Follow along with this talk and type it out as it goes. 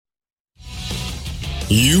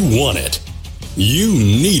You want it. You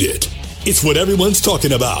need it. It's what everyone's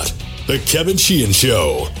talking about. The Kevin Sheehan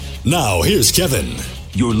Show. Now, here's Kevin.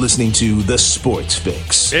 You're listening to The Sports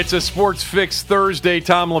Fix. It's a Sports Fix Thursday.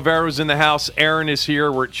 Tom Lovero's in the house. Aaron is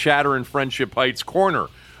here. We're at Chatter and Friendship Heights, corner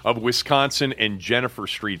of Wisconsin and Jennifer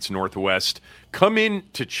Streets Northwest. Come in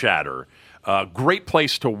to Chatter. Great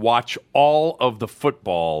place to watch all of the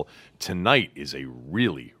football. Tonight is a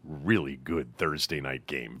really, really good Thursday night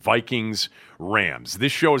game. Vikings-Rams.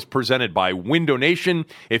 This show is presented by Window Nation.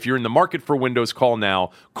 If you're in the market for windows, call now.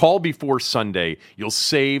 Call before Sunday. You'll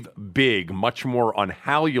save big. Much more on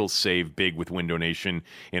how you'll save big with Window Nation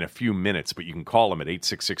in a few minutes. But you can call them at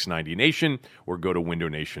 866-90Nation or go to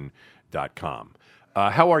windownation.com.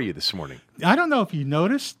 How are you this morning? I don't know if you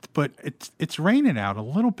noticed, but it's raining out a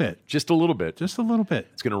little bit. Just a little bit. Just a little bit.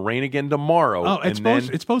 It's going to rain again tomorrow. Oh, it's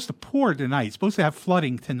supposed to pour tonight. It's supposed to have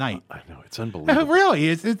flooding tonight. I know, it's unbelievable. Really,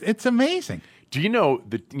 it's amazing. Do you know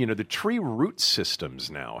the tree root systems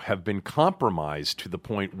now have been compromised to the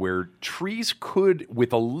point where trees could,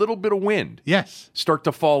 with a little bit of wind, start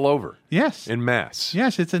to fall over. Yes, en masse.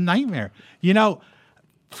 Yes, it's a nightmare.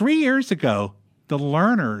 3 years ago, the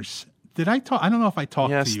learners. Did I talk? I don't know if I talked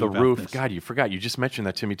to you about this. Yes, the roof. God, you forgot. You just mentioned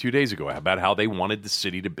that to me 2 days ago about how they wanted the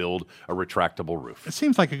city to build a retractable roof. It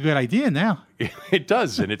seems like a good idea now. It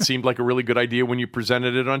does, and it seemed like a really good idea when you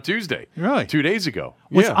presented it on Tuesday. Really? 2 days ago.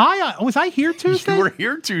 Was I here Tuesday? You were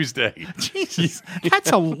here Tuesday. Jesus,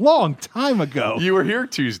 that's a long time ago. You were here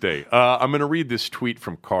Tuesday. I'm going to read this tweet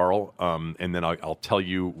from Carl, and then I'll tell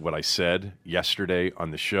you what I said yesterday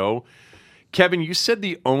on the show. Kevin, you said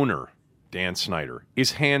the owner, Dan Snyder,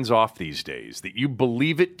 is hands-off these days, that you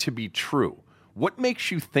believe it to be true. What makes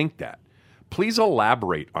you think that? Please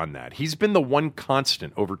elaborate on that. He's been the one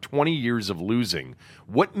constant over 20 years of losing.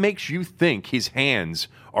 What makes you think his hands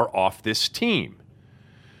are off this team?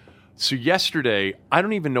 So yesterday, I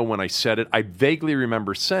don't even know when I said it. I vaguely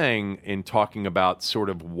remember saying in talking about sort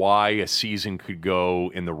of why a season could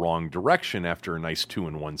go in the wrong direction after a nice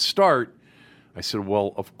 2-1 start. I said,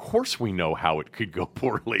 well, of course we know how it could go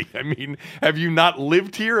poorly. I mean, have you not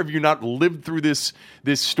lived here? Have you not lived through this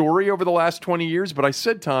story over the last 20 years? But I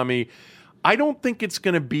said, Tommy, I don't think it's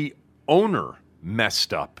going to be owner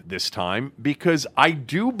messed up this time, because I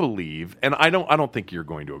do believe, and I don't think you're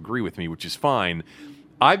going to agree with me, which is fine.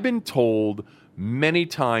 I've been told many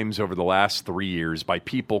times over the last 3 years by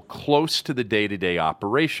people close to the day-to-day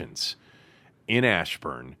operations in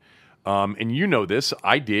Ashburn, and you know this,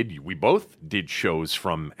 I did, we both did shows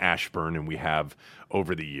from Ashburn, and we have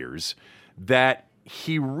over the years, that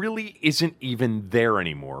he really isn't even there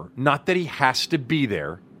anymore. Not that he has to be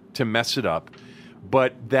there to mess it up,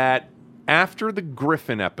 but that after the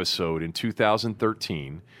Griffin episode in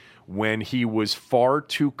 2013, when he was far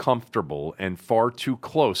too comfortable and far too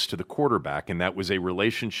close to the quarterback, and that was a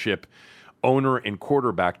relationship, owner and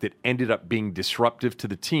quarterback, that ended up being disruptive to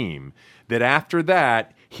the team, that after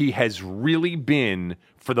that, he has really been,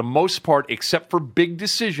 for the most part, except for big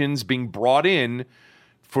decisions being brought in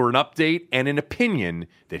for an update and an opinion,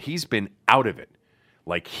 that he's been out of it.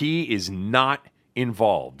 Like, he is not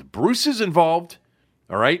involved. Bruce is involved,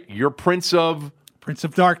 all right? Your Prince of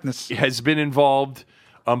Darkness has been involved,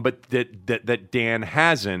 but that Dan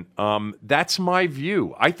hasn't. That's my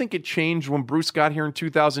view. I think it changed when Bruce got here in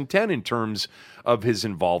 2010 in terms of his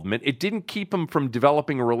involvement. It didn't keep him from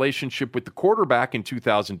developing a relationship with the quarterback in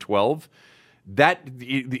 2012.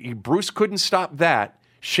 Bruce couldn't stop that.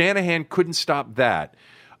 Shanahan couldn't stop that.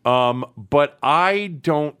 But I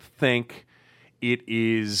don't think it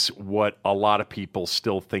is what a lot of people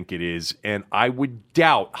still think it is. And I would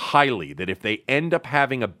doubt highly that if they end up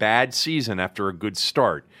having a bad season after a good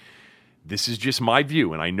start, this is just my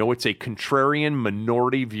view, and I know it's a contrarian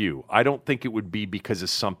minority view, I don't think it would be because of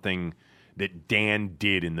something that Dan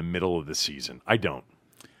did in the middle of the season. I don't.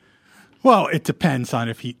 Well, it depends on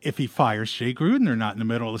if he fires Jay Gruden or not in the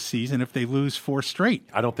middle of the season if they lose 4 straight.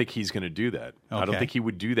 I don't think he's going to do that. Okay. I don't think he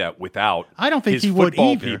would do that without I don't think his he would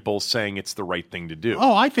football either. people saying it's the right thing to do.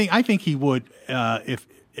 Oh, I think he would if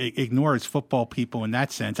ignore his football people in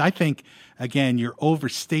that sense. I think, again, you're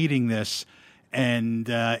overstating this. And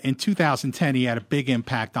in 2010, he had a big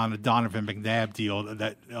impact on the Donovan McNabb deal,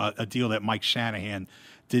 a deal that Mike Shanahan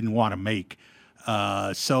didn't want to make.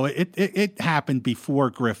 So it happened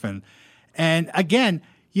before Griffin. And again,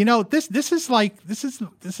 this is like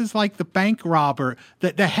the bank robber,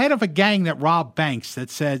 the head of a gang that robbed banks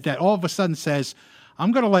that all of a sudden says,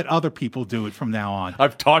 I'm going to let other people do it from now on.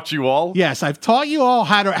 I've taught you all? Yes, I've taught you all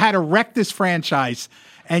how to wreck this franchise,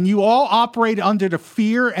 and you all operate under the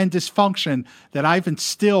fear and dysfunction that I've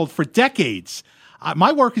instilled for decades.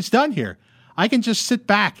 My work is done here. I can just sit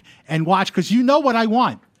back and watch because you know what I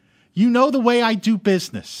want. You know the way I do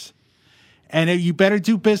business. And you better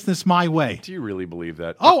do business my way. Do you really believe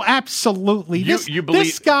that? Oh, absolutely. You believe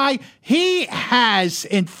this guy, he has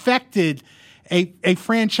infected a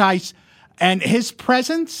franchise, and his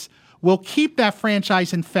presence will keep that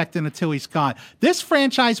franchise infected until he's gone. This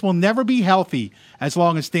franchise will never be healthy as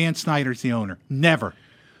long as Dan Snyder's the owner. Never.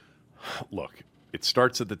 Look, it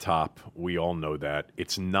starts at the top. We all know that.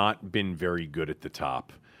 It's not been very good at the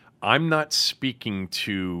top. I'm not speaking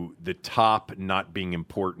to the top not being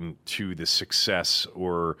important to the success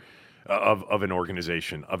or of an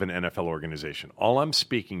organization, of an NFL organization. All I'm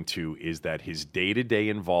speaking to is that his day-to-day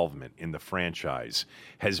involvement in the franchise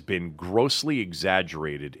has been grossly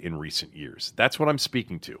exaggerated in recent years. That's what I'm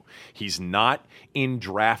speaking to. He's not in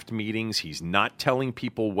draft meetings. He's not telling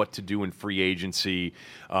people what to do in free agency.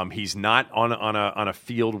 He's not on a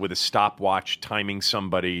field with a stopwatch timing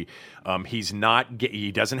somebody.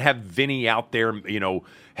 He doesn't have Vinny out there,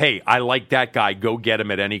 hey, I like that guy, go get him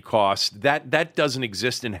at any cost. That doesn't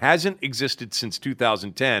exist and hasn't existed since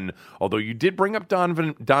 2010, although you did bring up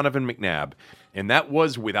Donovan McNabb, and that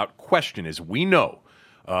was without question, as we know,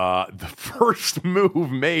 the first move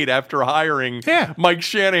made after hiring Mike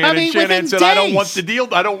Shanahan. And Shanahan said, I don't want the deal.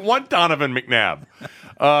 I don't want Donovan McNabb.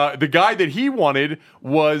 The guy that he wanted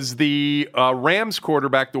was the Rams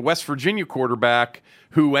quarterback, the West Virginia quarterback,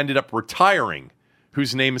 who ended up retiring,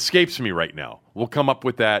 whose name escapes me right now. We'll come up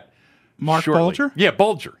with that Mark shortly. Bulger? Yeah,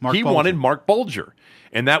 Bulger. He Bulger. wanted Mark Bulger.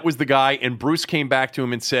 And that was the guy, and Bruce came back to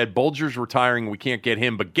him and said, Bulger's retiring, we can't get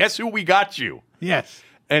him, but guess who we got you? Yes.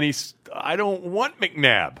 And I don't want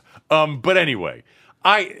McNabb. But anyway,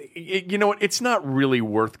 you know what? It's not really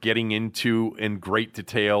worth getting into in great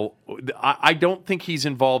detail. I don't think he's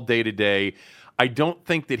involved day to day. I don't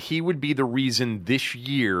think that he would be the reason this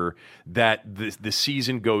year that the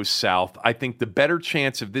season goes south. I think the better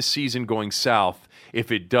chance of this season going south,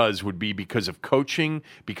 if it does, would be because of coaching,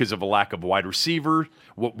 because of a lack of wide receivers,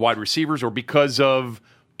 or because of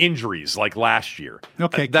injuries like last year.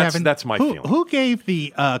 Okay, Kevin, that's my feeling. Who gave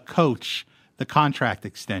the coach the contract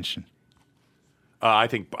extension? I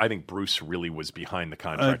think Bruce really was behind the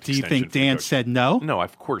contract. Do you think Dan said no? No,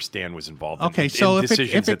 of course Dan was involved. Okay, in so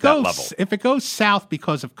decisions at that level. If it goes south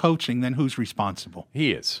because of coaching, then who's responsible?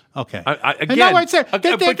 He is. Okay.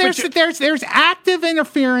 There's active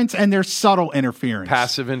interference and there's subtle interference.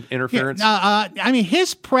 Passive interference. Yeah,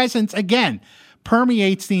 his presence again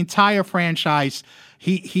permeates the entire franchise.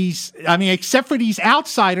 He's except for these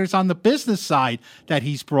outsiders on the business side that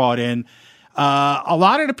he's brought in. A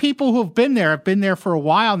lot of the people who have been there for a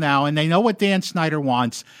while now, and they know what Dan Snyder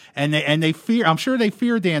wants, and they fear. I'm sure they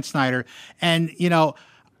fear Dan Snyder. And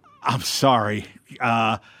I'm sorry,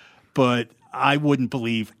 but I wouldn't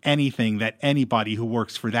believe anything that anybody who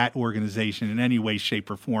works for that organization in any way,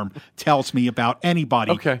 shape, or form tells me about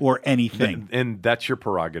anybody or anything. And that's your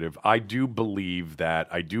prerogative. I do believe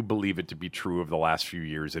it to be true of the last few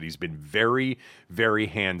years that he's been very, very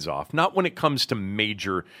hands-off. Not when it comes to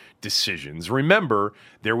major decisions. Remember,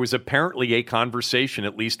 there was apparently a conversation,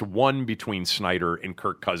 at least one, between Snyder and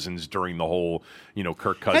Kirk Cousins during the whole,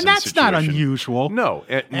 Kirk Cousins situation. And that's not unusual. No.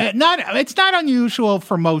 It's not unusual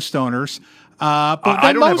for most owners. But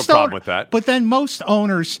I don't have a problem with that. But then most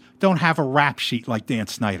owners don't have a rap sheet like Dan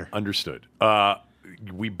Snyder. Understood.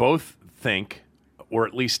 We both think, or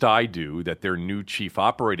at least I do, that their new chief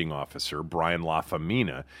operating officer, Brian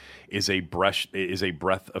LaFemina, is a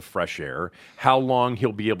breath of fresh air. How long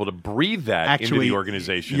he'll be able to breathe that into the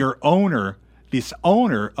organization? This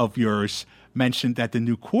owner of yours mentioned that the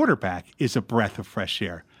new quarterback is a breath of fresh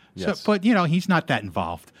air. Yes. So, but he's not that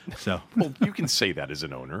involved. So, well, you can say that as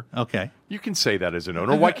an owner. Okay, you can say that as an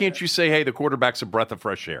owner. Why can't you say, "Hey, the quarterback's a breath of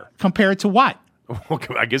fresh air"? Compared to what? Well,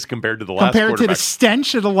 I guess compared to the last quarterback. Compared to the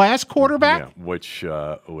stench of the last quarterback? Yeah, which,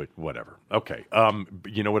 whatever. Okay.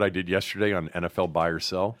 You know what I did yesterday on NFL Buy or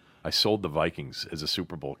Sell? I sold the Vikings as a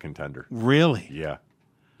Super Bowl contender. Really? Yeah.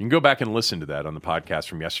 You can go back and listen to that on the podcast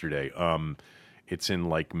from yesterday. It's in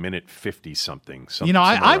like minute 50-something.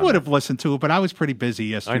 I would have listened to it, but I was pretty busy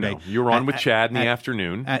yesterday. I know. You were on with Chad in the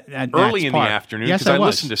afternoon. Early in the afternoon, because I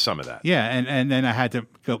listened to some of that. Yeah, and then I had to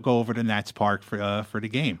go over to Nats Park for the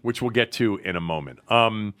game. Which we'll get to in a moment.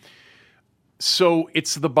 So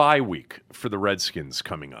it's the bye week for the Redskins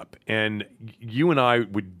coming up. And you and I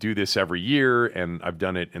would do this every year, and I've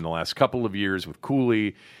done it in the last couple of years with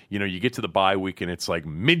Cooley. You get to the bye week, and it's like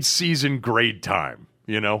mid-season grade time.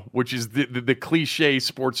 Which is the cliche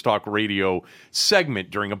sports talk radio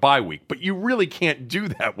segment during a bye week. But you really can't do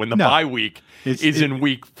that when the bye week is in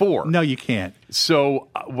week 4. No, you can't. So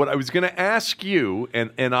what I was going to ask you,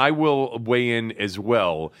 and I will weigh in as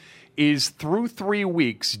well, is through 3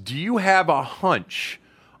 weeks, do you have a hunch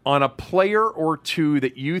on a player or two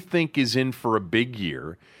that you think is in for a big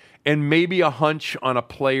year, and maybe a hunch on a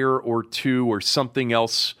player or two or something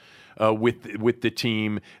else with the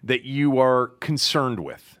team that you are concerned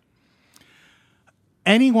with?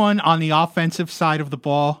 Anyone on the offensive side of the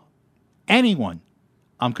ball, anyone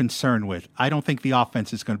I'm concerned with. I don't think the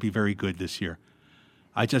offense is going to be very good this year.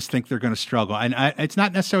 I just think they're going to struggle. And it's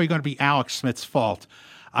not necessarily going to be Alex Smith's fault.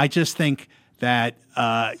 I just think that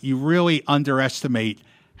you really underestimate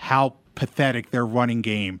how pathetic their running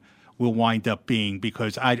game will wind up being,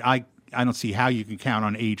 because I don't see how you can count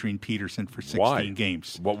on Adrian Peterson for 16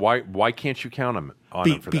 games. Why can't you count him on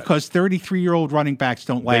him for that? Because 33-year-old running backs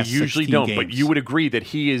don't last 16 games. They usually don't, but you would agree that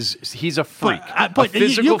he's a freak. But a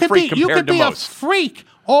physical freak compared to most. You could be a freak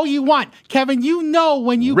all you want. Kevin, you know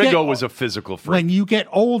when you Riggo was a physical freak. When you get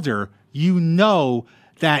older, you know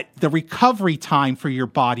that the recovery time for your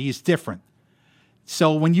body is different.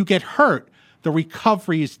 So when you get hurt, the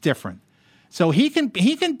recovery is different. So he can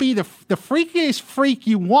be the freakiest freak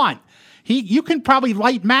you want. You can probably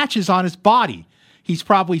light matches on his body. He's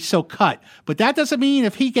probably so cut. But that doesn't mean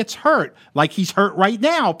if he gets hurt, like he's hurt right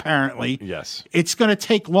now, apparently, yes, it's going to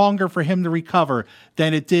take longer for him to recover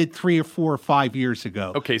than it did 3 or 4 or 5 years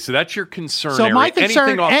ago. Okay, so that's your concern. So my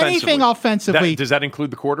concern, anything offensively. Does that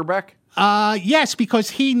include the quarterback? Yes,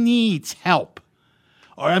 because he needs help.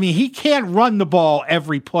 He can't run the ball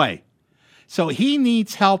every play. So he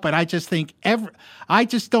needs help, and I just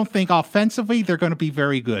don't think offensively they're going to be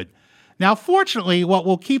very good. Now, fortunately, what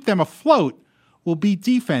will keep them afloat will be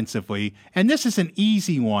defensively, and this is an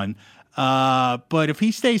easy one. But if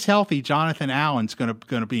he stays healthy, Jonathan Allen's going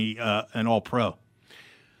to be an All-Pro.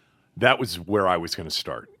 That was where I was going to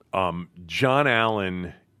start. John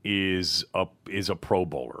Allen is a Pro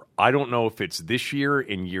Bowler. I don't know if it's this year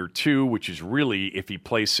in year 2, which is really, if he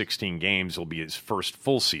plays 16 games, it'll be his first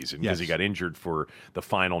full season because he got injured for the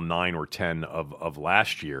final 9 or 10 of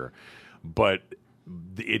last year. But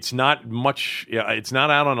it's not much. It's not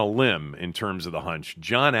out on a limb in terms of the hunch.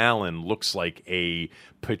 John Allen looks like a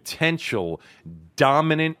potential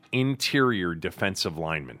dominant interior defensive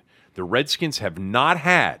lineman. The Redskins have not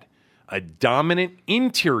had a dominant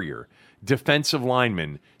interior defensive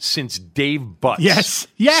lineman since Dave Butts. Yes.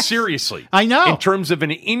 Seriously. I know. In terms of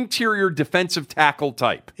an interior defensive tackle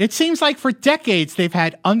type. It seems like for decades they've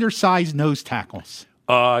had undersized nose tackles.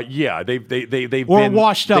 They've been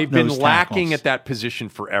washed up. They've been lacking tackles at that position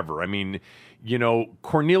forever.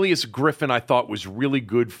 Cornelius Griffin, I thought was really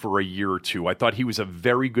good for a year or two. I thought he was a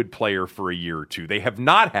very good player for a year or two. They have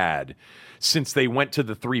not had, since they went to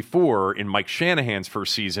the 3-4 in Mike Shanahan's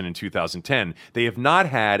first season in 2010, they have not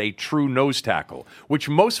had a true nose tackle, which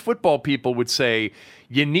most football people would say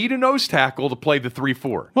you need a nose tackle to play the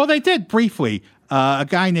 3-4. Well, they did briefly. A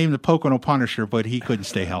guy named the Pocono Punisher, but he couldn't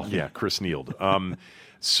stay healthy. Yeah, Chris Neald.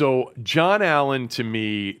 So John Allen, to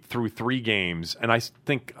me, through 3 games, and I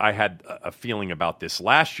think I had a feeling about this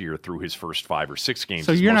last year through his first 5 or 6 games.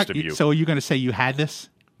 So So are you going to say you had this?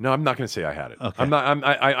 No, I'm not going to say I had it. Okay.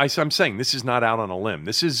 I'm saying this is not out on a limb.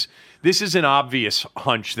 This is an obvious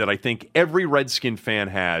hunch that I think every Redskin fan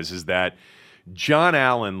has, is that John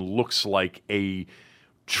Allen looks like a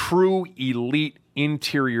true elite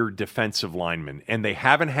interior defensive lineman, and they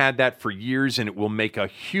haven't had that for years, and it will make a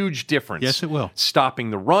huge difference. Yes, it will.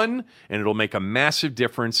 Stopping the run, and it'll make a massive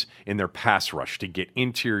difference in their pass rush to get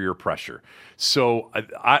interior pressure. So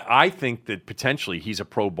I think that potentially he's a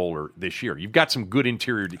Pro Bowler this year. You've got some good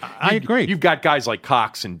interior. I agree. You've got guys like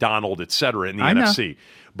Cox and Donald, et cetera, in the NFC.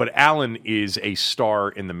 But Allen is a star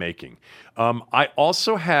in the making. I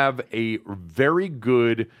also have a very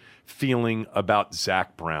good feeling about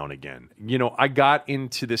Zach Brown again. I got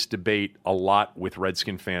into this debate a lot with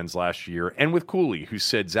Redskin fans last year and with Cooley, who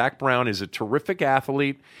said Zach Brown is a terrific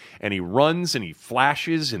athlete and he runs and he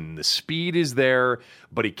flashes and the speed is there,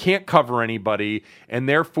 but he can't cover anybody, and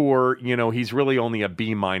therefore, he's really only a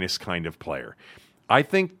B- kind of player. I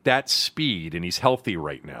think that speed, and he's healthy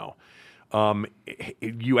right now,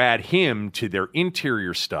 you add him to their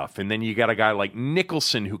interior stuff, and then you got a guy like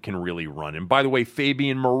Nicholson who can really run. And by the way,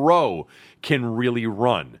 Fabian Moreau can really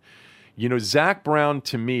run. Zach Brown,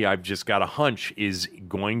 to me, I've just got a hunch, is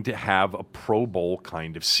going to have a Pro Bowl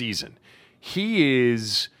kind of season. He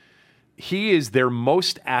is their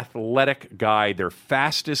most athletic guy, their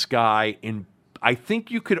fastest guy, and I think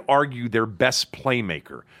you could argue their best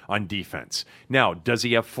playmaker on defense. Now, does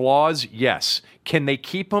he have flaws? Yes. Can they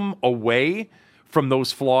keep him away from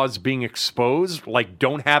those flaws being exposed? Like,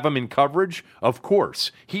 don't have him in coverage? Of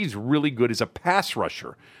course. He's really good as a pass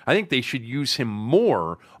rusher. I think they should use him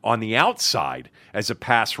more on the outside as a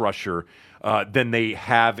pass rusher than they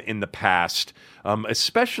have in the past,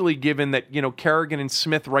 especially given that, Kerrigan and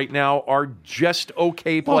Smith right now are just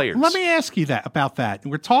okay players. Well, let me ask you about that.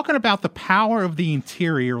 We're talking about the power of the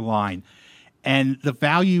interior line and the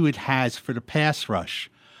value it has for the pass rush,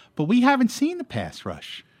 but we haven't seen the pass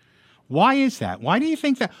rush. Why is that? Why do you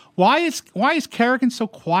think that? Why is Kerrigan so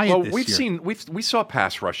quiet this year? We saw a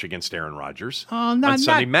pass rush against Aaron Rodgers on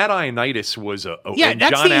Sunday. Matt Ioannidis was and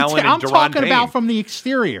that's John Allen and I'm Daron talking Payne. about from the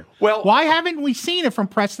exterior. Well, why haven't we seen it from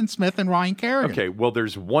Preston Smith and Ryan Kerrigan? Okay, well,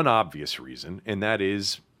 there's one obvious reason, and that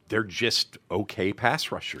is they're just okay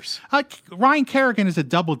pass rushers. Ryan Kerrigan is a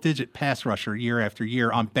double-digit pass rusher year after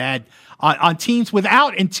year on teams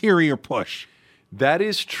without interior push. That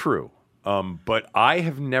is true. But I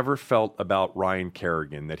have never felt about Ryan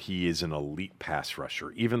Kerrigan that he is an elite pass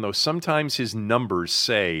rusher, even though sometimes his numbers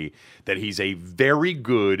say that he's a very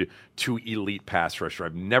good to elite pass rusher.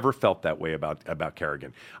 I've never felt that way about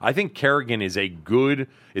Kerrigan. I think Kerrigan is a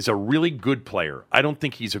really good player. I don't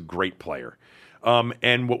think he's a great player.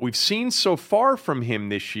 And what we've seen so far from him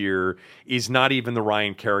this year is not even the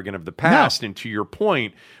Ryan Kerrigan of the past. No. And to your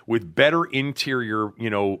point, with better interior,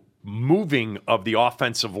 moving of the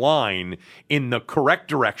offensive line in the correct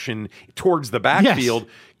direction towards the backfield,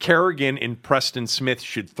 yes, Kerrigan and Preston Smith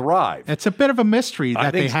should thrive. It's a bit of a mystery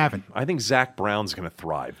that they haven't. I think Zach Brown's going to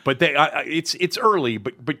thrive, but it's early.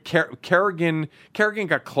 But Kerrigan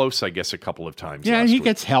got close, I guess, a couple of times. Yeah, and he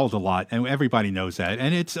gets held a lot, and everybody knows that,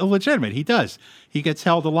 and it's illegitimate. He does. He gets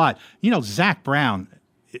held a lot. Zach Brown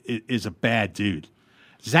is a bad dude.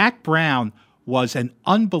 Zach Brown was an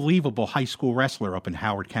unbelievable high school wrestler up in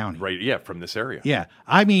Howard County. Right, yeah, from this area. Yeah.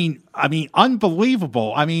 I mean,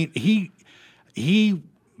 unbelievable. I mean, he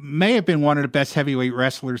may have been one of the best heavyweight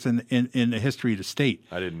wrestlers in the history of the state.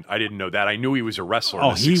 I didn't know that. I knew he was a wrestler.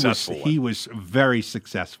 Oh, he was very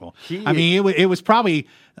successful. It was probably,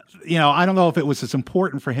 I don't know if it was as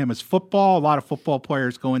important for him as football. A lot of football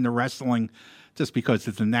players go into wrestling just because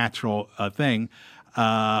it's a natural thing.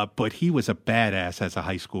 But he was a badass as a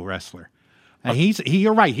high school wrestler. And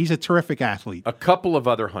you're right. He's a terrific athlete. A couple of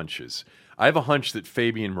other hunches. I have a hunch that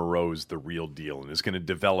Fabian Moreau is the real deal and is going to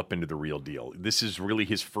develop into the real deal. This is really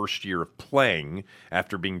his first year of playing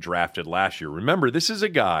after being drafted last year. Remember, this is a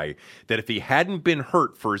guy that if he hadn't been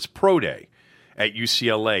hurt for his pro day at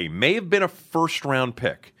UCLA, may have been a first-round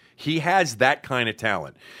pick. He has that kind of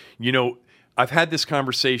talent. I've had this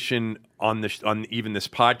conversation on even this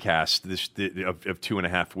podcast of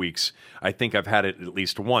 2.5 weeks. I think I've had it at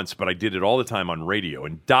least once, but I did it all the time on radio.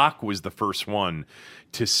 And Doc was the first one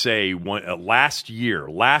to say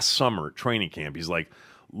last summer at training camp, he's like,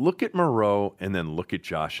 look at Moreau and then look at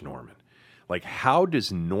Josh Norman. Like, how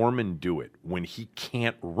does Norman do it when he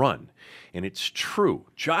can't run? And it's true.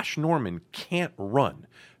 Josh Norman can't run.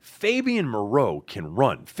 Fabian Moreau can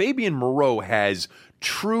run. Fabian Moreau has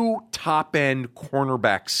true top-end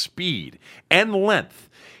cornerback speed and length.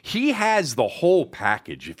 He has the whole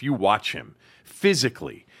package if you watch him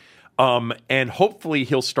physically. And hopefully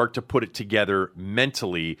he'll start to put it together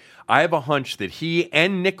mentally. I have a hunch that he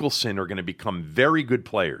and Nicholson are going to become very good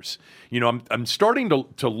players. I'm starting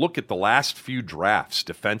to look at the last few drafts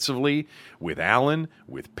defensively with Allen,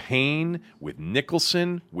 with Payne, with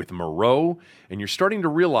Nicholson, with Moreau, and you're starting to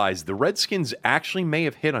realize the Redskins actually may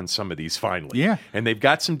have hit on some of these finally. Yeah. And they've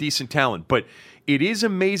got some decent talent. But it is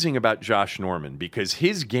amazing about Josh Norman because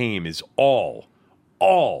his game is all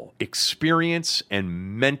experience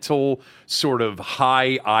and mental sort of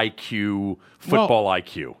high IQ, football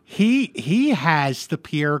IQ. He has the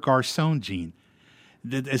Pierre Garçon gene,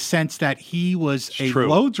 the sense that he was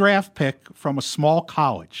low draft pick from a small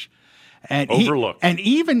college. And overlooked. And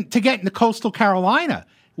even to get into Coastal Carolina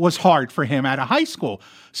was hard for him out of high school.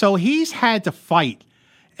 So he's had to fight.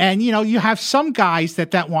 And, you have some guys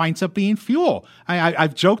that winds up being fuel.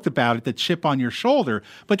 I've joked about it, the chip on your shoulder,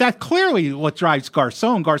 but that's clearly what drives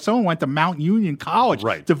Garçon. Garçon went to Mount Union College,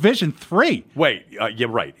 right. Division III. Wait, yeah,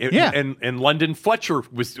 right. And London Fletcher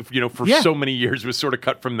was, for so many years was sort of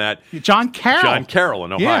cut from that. John Carroll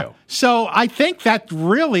in Ohio. Yeah. So I think that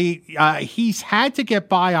really he's had to get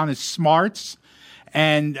by on his smarts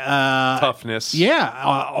and toughness.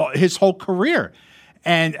 Yeah, his whole career.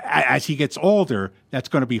 And as he gets older, that's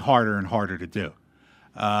going to be harder and harder to do.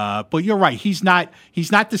 But you're right; he's not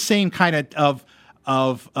the same kind of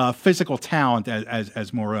physical talent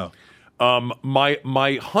as Moreau.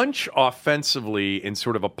 My hunch offensively in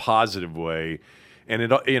sort of a positive way,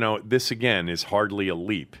 and this again is hardly a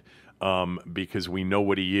leap because we know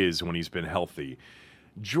what he is when he's been healthy.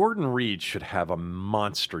 Jordan Reed should have a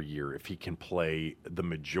monster year if he can play the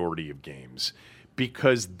majority of games,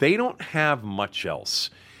 because they don't have much else.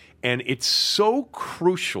 And it's so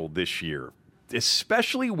crucial this year,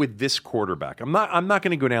 especially with this quarterback. I'm not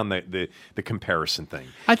going to go down the comparison thing.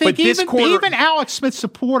 I think even Alex Smith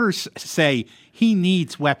supporters say he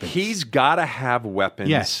needs weapons. He's got to have weapons.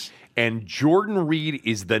 Yes. And Jordan Reed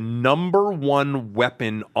is the number one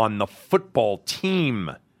weapon on the football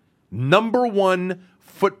team. Number one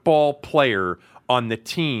football player on the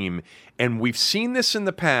team. And we've seen this in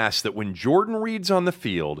the past, that when Jordan Reed's on the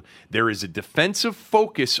field, there is a defensive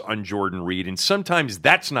focus on Jordan Reed, and sometimes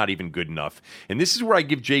that's not even good enough. And this is where I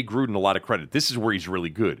give Jay Gruden a lot of credit. This is where he's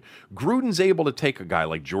really good. Gruden's able to take a guy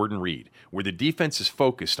like Jordan Reed, where the defense is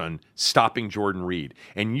focused on stopping Jordan Reed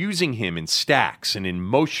and using him in stacks and in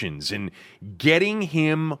motions and getting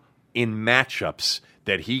him in matchups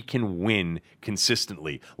that he can win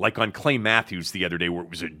consistently, like on Clay Matthews the other day, where it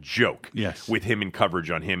was a joke with him in coverage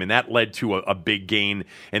on him, and that led to a big gain,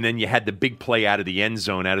 and then you had the big play out of the end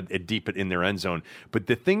zone, deep in their end zone. But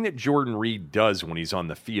the thing that Jordan Reed does when he's on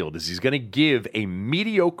the field is he's going to give a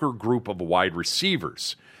mediocre group of wide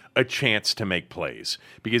receivers a chance to make plays,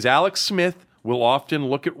 because Alex Smith will often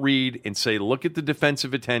look at Reed and say, look at the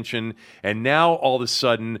defensive attention, and now all of a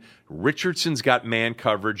sudden Richardson's got man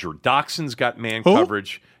coverage or Doxson's got man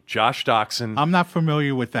coverage. Josh Doxson. I'm not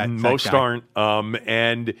familiar with that. Most aren't.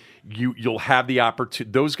 And you'll have the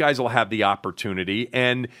opportunity. Those guys will have the opportunity.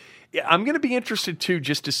 And I'm going to be interested, too,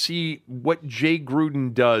 just to see what Jay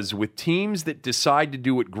Gruden does with teams that decide to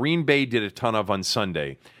do what Green Bay did a ton of on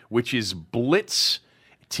Sunday, which is blitz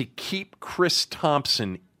to keep Chris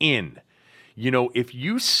Thompson in. You know, if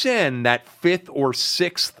you send that fifth or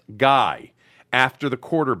sixth guy after the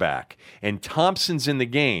quarterback and Thompson's in the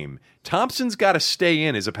game, Thompson's got to stay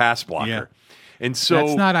in as a pass blocker. Yeah. And so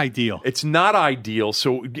that's not ideal. It's not ideal.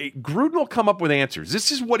 So Gruden will come up with answers.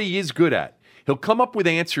 This is what he is good at. He'll come up with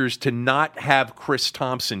answers to not have Chris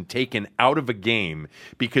Thompson taken out of a game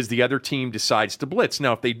because the other team decides to blitz.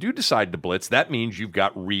 Now, if they do decide to blitz, that means you've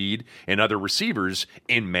got Reed and other receivers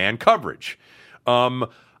in man coverage.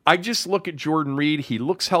 I just look at Jordan Reed. He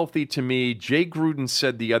looks healthy to me. Jay Gruden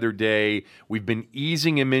said the other day, we've been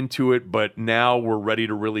easing him into it, but now we're ready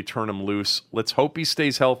to really turn him loose. Let's hope he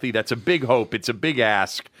stays healthy. That's a big hope. It's a big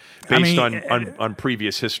ask based on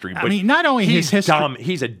previous history. But not only his history.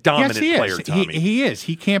 He's a dominant player, Tommy. He is.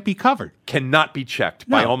 He can't be covered. Cannot be checked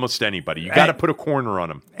by almost anybody. You got to put a corner on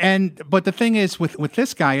him. But the thing is, with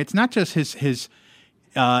this guy, it's not just his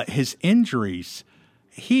injuries.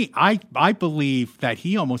 I believe that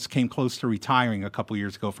he almost came close to retiring a couple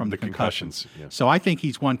years ago from the concussions. Yeah. So I think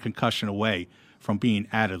he's one concussion away from being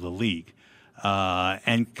out of the league.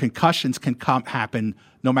 And concussions can happen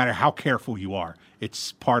no matter how careful you are.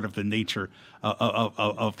 It's part of the nature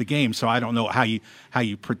of the game. So I don't know how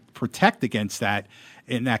you protect against that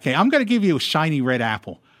in that case. I'm going to give you a shiny red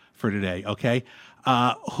apple for today. Okay,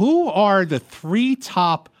 who are the three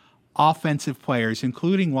top offensive players,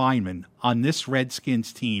 including linemen, on this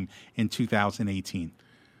Redskins team in 2018?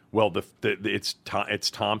 Well, it's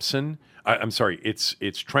Thompson. I'm sorry, it's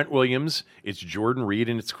Trent Williams, it's Jordan Reed,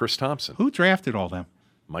 and it's Chris Thompson. Who drafted all them?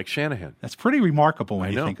 Mike Shanahan. That's pretty remarkable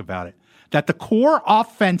when you think about it. That the core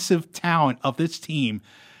offensive talent of this team,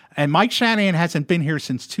 and Mike Shanahan hasn't been here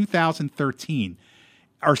since 2013,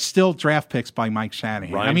 are still draft picks by Mike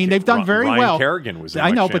Shanahan. They've done very well. Ryan Kerrigan was in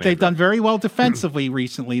I know, Mike but they've Shanahan done very well defensively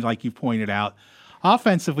recently, like you pointed out.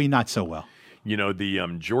 Offensively, not so well. You know, the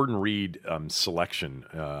Jordan Reed selection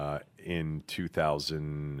in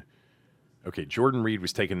 2000. Okay, Jordan Reed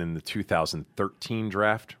was taken in the 2013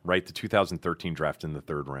 draft, right? The 2013 draft in the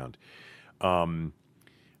third round.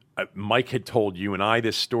 Mike had told you and I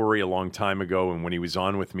this story a long time ago, and when he was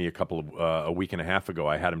on with me a week and a half ago,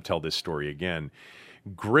 I had him tell this story again.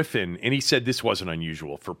 Griffin, and he said this wasn't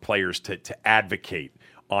unusual for players to advocate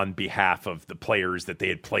on behalf of the players that they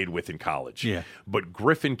had played with in college. Yeah. But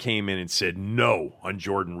Griffin came in and said no on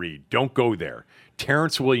Jordan Reed. Don't go there.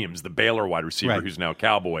 Terrence Williams, the Baylor wide receiver who's now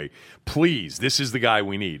Cowboy, please, this is the guy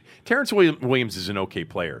we need. Terrence Williams is an okay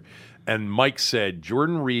player. And Mike said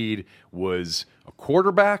Jordan Reed was a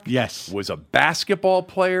quarterback, was a basketball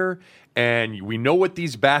player, and we know what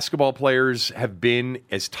these basketball players have been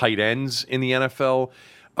as tight ends in the NFL.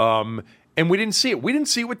 And we didn't see it. We didn't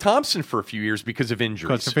see it with Thompson for a few years because of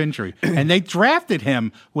injuries. And they drafted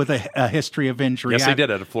him with a history of injury. Yes, they did,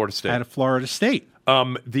 out of Florida State.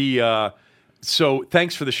 So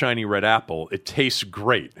thanks for the shiny red apple. It tastes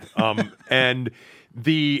great. And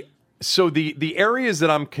the areas that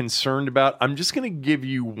I'm concerned about, I'm just going to give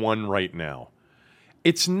you one right now.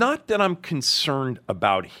 It's not that I'm concerned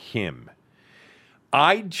about him.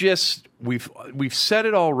 We've said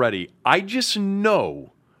it already. I just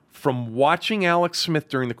know from watching Alex Smith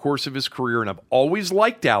during the course of his career, and I've always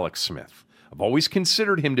liked Alex Smith. I've always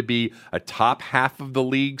considered him to be a top half of the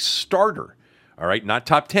league starter. All right, not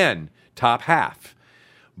top 10, top half.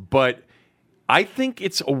 But I think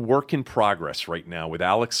it's a work in progress right now with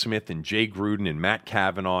Alex Smith and Jay Gruden and Matt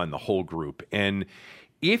Cavanaugh and the whole group. And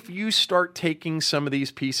if you start taking some of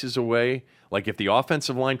these pieces away, like if the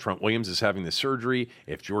offensive line, Trent Williams is having the surgery,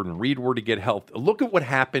 if Jordan Reed were to get health, look at what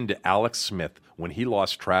happened to Alex Smith when he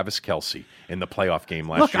lost Travis Kelce in the playoff game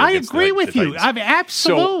last year. Look, I agree with you. I mean,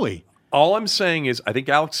 absolutely. So, all I'm saying is I think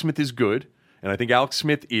Alex Smith is good, and I think Alex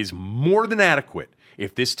Smith is more than adequate.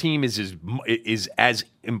 If this team is as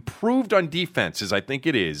improved on defense as I think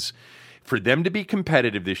it is, for them to be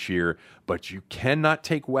competitive this year, but you cannot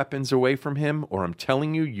take weapons away from him, or I'm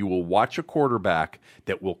telling you, you will watch a quarterback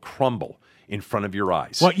that will crumble in front of your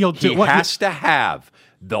eyes. What you'll do, he has to have.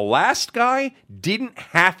 The last guy didn't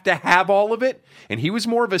have to have all of it, and he was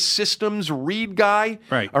more of a systems read guy.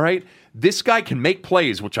 Right. All right. This guy can make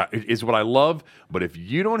plays, which is what I love. But if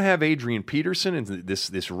you don't have Adrian Peterson and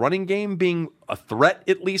this running game being a threat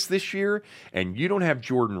at least this year, and you don't have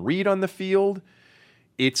Jordan Reed on the field,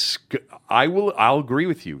 I'll agree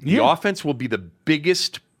with you. The offense will be the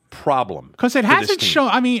biggest problem because it hasn't shown.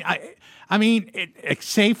 I mean,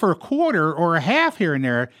 save for a quarter or a half here and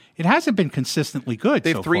there, it hasn't been consistently good.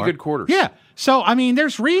 They have three good quarters. Yeah. So, I mean,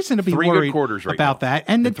 there's reason to be worried about that.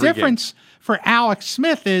 And the difference for Alex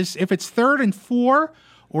Smith is if it's 3rd and 4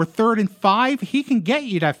 or 3rd and 5, he can get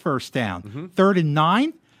you that first down. 3rd and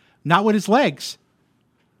 9, not with his legs.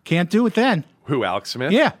 Can't do it then. Who, Alex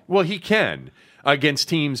Smith? Yeah. Well, he can against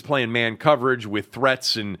teams playing man coverage with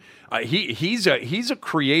threats, and he's a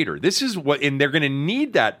creator. This is what, and they're going to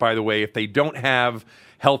need that, by the way, if they don't have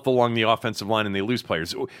health along the offensive line and they lose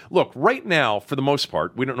players. Look, right now, for the most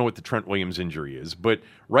part, we don't know what the Trent Williams injury is, but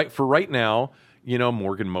right now,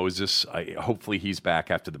 Morgan Moses, hopefully he's back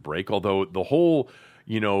after the break. Although the whole,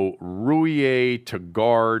 Rouillet to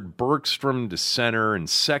guard, Bergstrom to center, and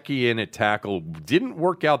Secchi in at tackle didn't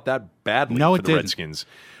work out that badly for the Redskins.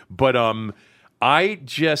 But I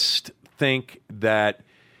just think that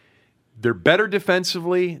they're better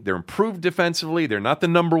defensively. They're improved defensively. They're not the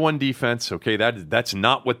number one defense. Okay, that's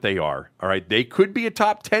not what they are. All right, they could be a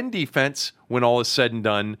top 10 defense when all is said and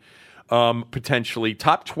done. Potentially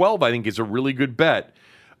top 12, I think, is a really good bet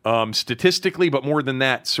statistically. But more than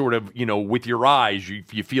that, sort of, with your eyes,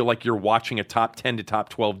 you feel like you're watching a top 10 to top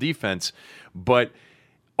 12 defense. But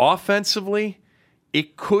offensively,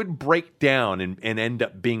 it could break down and end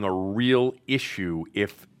up being a real issue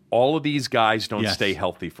if all of these guys don't stay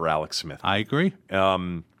healthy for Alex Smith. I agree.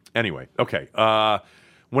 Anyway, okay. I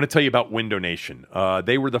want to tell you about Window Nation.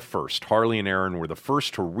 They were the first. Harley and Aaron were the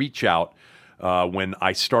first to reach out when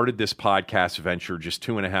I started this podcast venture just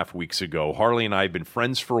 2.5 weeks ago. Harley and I have been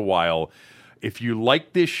friends for a while. If you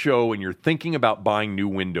like this show and you're thinking about buying new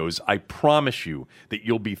windows, I promise you that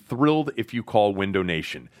you'll be thrilled if you call Window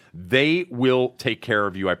Nation. They will take care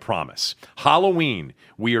of you, I promise. Halloween,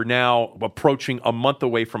 we are now approaching a month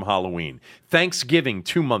away from Halloween. Thanksgiving,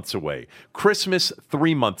 2 months away. Christmas,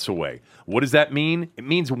 3 months away. What does that mean? It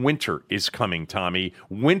means winter is coming, Tommy.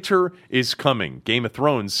 Winter is coming. Game of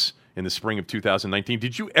Thrones in the spring of 2019.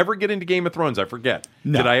 Did you ever get into Game of Thrones? I forget.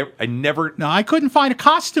 No. I never... No, I couldn't find a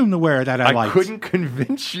costume to wear that I liked. I couldn't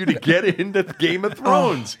convince you to get into Game of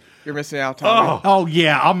Thrones. You're missing out, Tommy. Oh,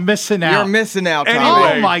 yeah, I'm missing out. You're missing out, Tommy.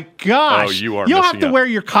 Anyway. Oh, my gosh. Oh, you are You'll missing have to out. wear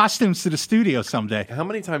your costumes to the studio someday. How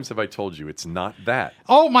many times have I told you it's not that?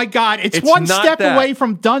 Oh, my God. It's one not step that. away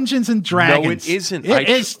from Dungeons and Dragons. No, it isn't. It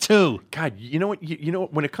is too. God, you know what? You know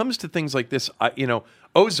what? When it comes to things like this,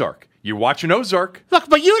 Ozark. You're watching Ozark. Look,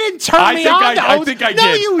 but you didn't turn me on to Ozark. I think I did.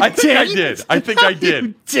 No, you I think didn't. I did. I think I did.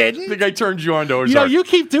 You didn't. I think I turned you on to Ozark. You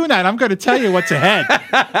keep doing that. I'm going to tell you what's ahead.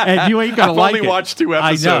 And you ain't going to like it. I've only watched 2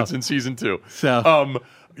 episodes I know. in season 2. So.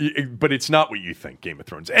 But it's not what you think, Game of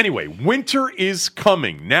Thrones. Anyway, winter is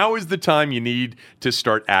coming. Now is the time you need to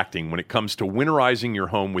start acting when it comes to winterizing your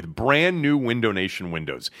home with brand new Window Nation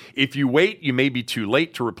windows. If you wait, you may be too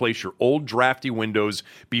late to replace your old drafty windows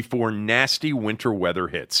before nasty winter weather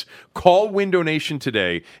hits. Call Window Nation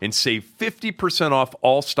today and save 50% off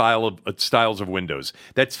all styles of windows.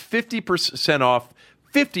 That's 50% off.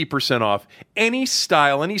 50% off any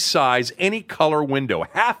style, any size, any color window.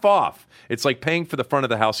 Half off. It's like paying for the front of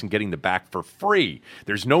the house and getting the back for free.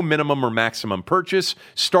 There's no minimum or maximum purchase.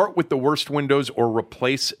 Start with the worst windows or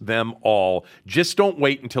replace them all. Just don't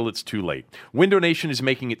wait until it's too late. Window Nation is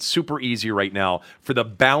making it super easy right now for the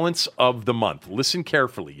balance of the month. Listen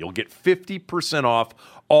carefully. You'll get 50% off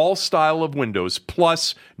all style of windows,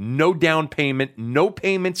 plus no down payment, no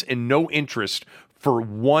payments, and no interest for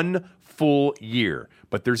 1 full year.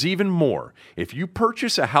 But there's even more. If you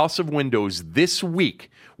purchase a house of windows this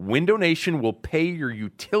week, Window Nation will pay your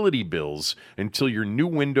utility bills until your new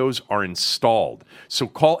windows are installed. So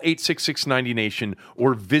call 866-90-NATION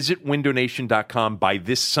or visit windownation.com by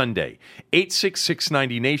this Sunday.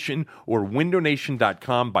 866-90-NATION or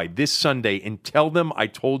windownation.com by this Sunday and tell them I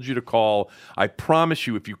told you to call. I promise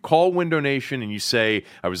you, if you call Window Nation and you say,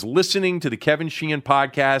 I was listening to the Kevin Sheehan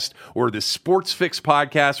podcast or the Sports Fix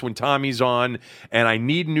podcast when Tommy's on and I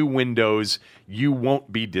need new windows, you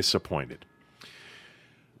won't be disappointed.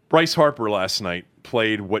 Bryce Harper last night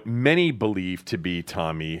played what many believe to be,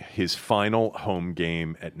 Tommy, his final home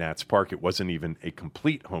game at Nats Park. It wasn't even a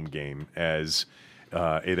complete home game as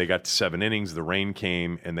they got to 7 innings, the rain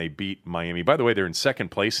came, and they beat Miami. By the way, they're in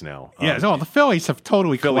second place now. The Phillies have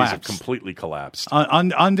totally collapsed. Phillies have completely collapsed.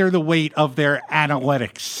 Under the weight of their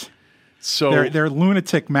analytics. So their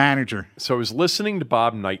lunatic manager. So I was listening to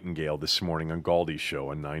Bob Nightingale this morning on Galdi's show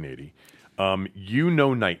on 980. You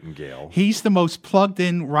know Nightingale. He's the most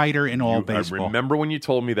plugged-in writer in all baseball. I remember when you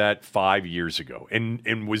told me that 5 years ago,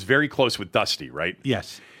 and was very close with Dusty, right?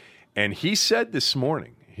 Yes. And he said this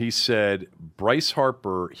morning, he said Bryce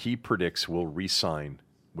Harper, he predicts, will re-sign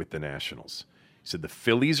with the Nationals. He said the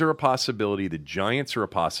Phillies are a possibility, the Giants are a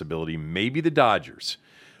possibility, maybe the Dodgers,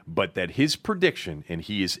 but that his prediction, and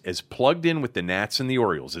he is as plugged in with the Nats and the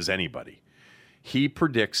Orioles as anybody, he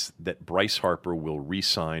predicts that Bryce Harper will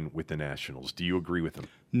re-sign with the Nationals. Do you agree with him?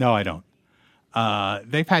 No, I don't.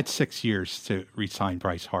 They've had 6 years to re-sign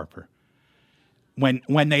Bryce Harper. When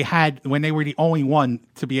they were the only one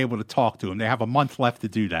to be able to talk to him, they have a month left to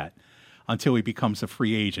do that until he becomes a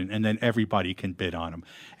free agent, and then everybody can bid on him.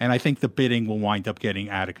 And I think the bidding will wind up getting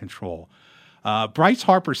out of control. Bryce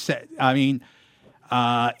Harper said,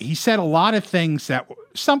 he said a lot of things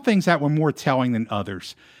some things that were more telling than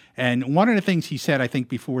others. And one of the things he said, I think,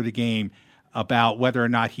 before the game about whether or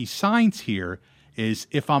not he signs here is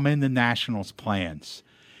if I'm in the Nationals' plans.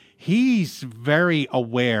 He's very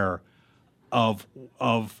aware of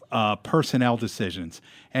personnel decisions.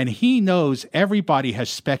 And he knows everybody has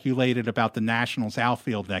speculated about the Nationals'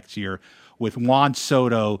 outfield next year with Juan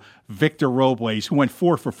Soto, Victor Robles, who went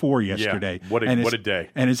 4 for 4 yesterday. Yeah, what a day.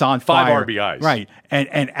 And is on fire. 5 RBIs. Right,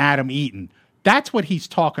 and Adam Eaton. That's what he's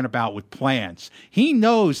talking about with plans. He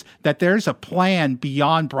knows that there's a plan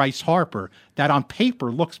beyond Bryce Harper that on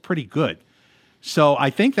paper looks pretty good. So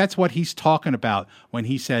I think that's what he's talking about when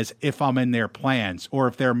he says, if I'm in their plans or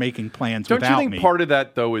if they're making plans without me. Don't you think part of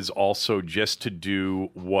that, though, is also just to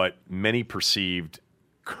do what many perceived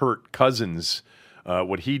Kirk Cousins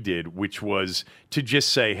what he did, which was to just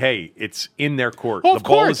say, hey, it's in their court. Well, the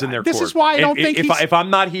ball is in their court. This is why I don't think if I'm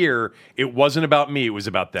not here, it wasn't about me, it was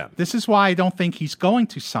about them. This is why I don't think he's going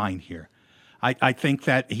to sign here. I think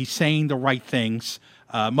that he's saying the right things,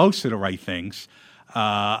 most of the right things.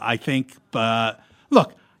 I think,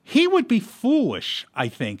 look, he would be foolish, I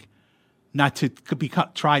think, not to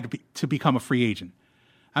try to become a free agent.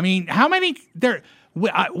 I mean, how many there?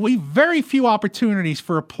 We very few opportunities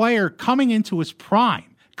for a player coming into his prime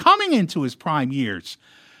years,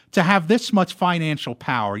 to have this much financial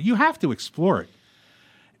power. You have to explore it.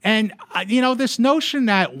 And this notion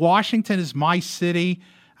that Washington is my city,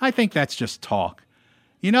 I think that's just talk.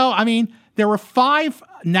 There were 5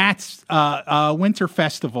 Nats winter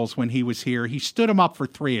festivals when he was here. He stood him up for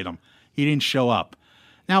 3 of them. He didn't show up.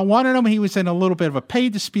 Now, one of them, he was in a little bit of a pay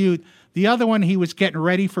dispute. The other one, he was getting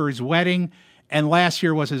ready for his wedding, and last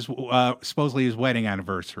year was his supposedly his wedding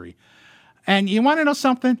anniversary. And you want to know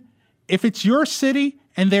something? If it's your city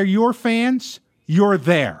and they're your fans, you're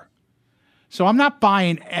there. So I'm not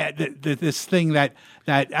buying this thing that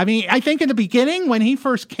I think in the beginning when he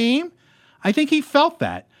first came, I think he felt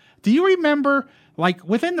that. Do you remember, like,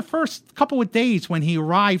 within the first couple of days when he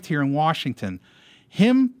arrived here in Washington,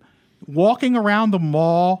 him walking around the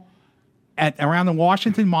mall around the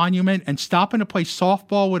Washington Monument and stopping to play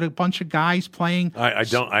softball with a bunch of guys playing? I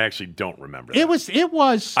actually don't remember that. It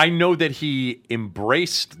was. I know that he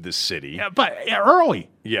embraced the city. But early.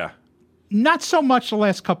 Yeah. Not so much the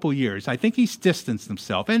last couple of years. I think he's distanced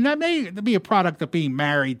himself. And that may be a product of being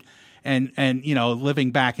married and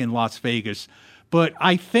living back in Las Vegas. But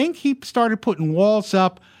I think he started putting walls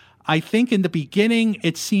up. I think in the beginning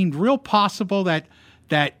it seemed real possible that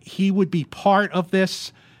he would be part of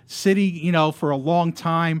this city, for a long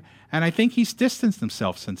time. And I think he's distanced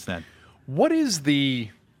himself since then. What's the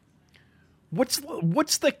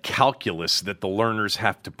calculus that the learners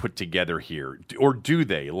have to put together here? Or do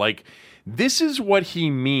they? Like, this is what he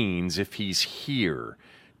means if he's here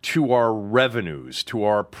to our revenues, to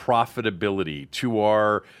our profitability, to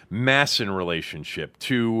our Masson relationship,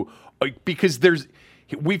 because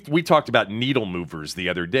We talked about needle movers the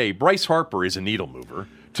other day. Bryce Harper is a needle mover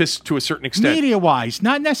to a certain extent. Media-wise,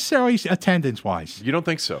 not necessarily attendance-wise. You don't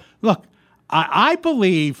think so? Look, I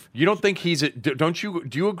believe. You don't think he's don't you?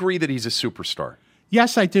 Do you agree that he's a superstar?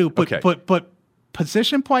 Yes, I do. But Okay. but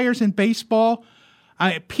position players in baseball,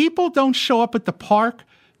 people don't show up at the park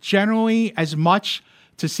generally as much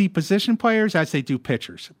to see position players as they do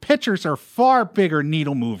pitchers. Pitchers are far bigger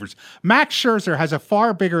needle movers. Max Scherzer has a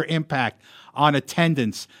far bigger impact on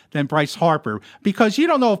attendance than Bryce Harper because you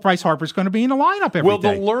don't know if Bryce Harper is going to be in the lineup every day. Well,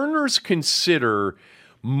 the learners consider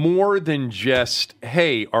more than just,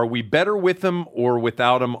 hey, are we better with him or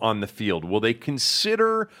without him on the field? Will they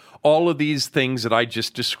consider all of these things that I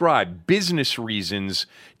just described, business reasons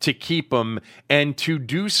to keep him and to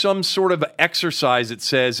do some sort of exercise that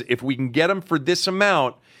says if we can get him for this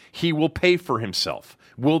amount, he will pay for himself?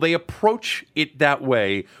 Will they approach it that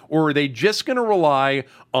way, or are they just going to rely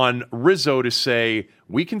on Rizzo to say,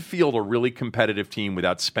 we can field a really competitive team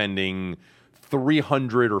without spending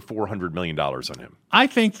 $300 or $400 million on him? I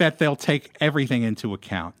think that they'll take everything into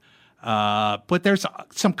account. But there's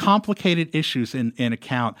some complicated issues in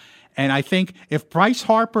account. And I think if Bryce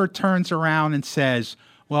Harper turns around and says,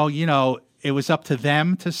 well, it was up to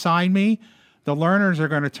them to sign me, the learners are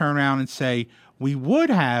going to turn around and say, we would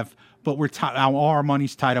have, but all our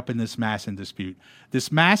money's tied up in this Masson dispute.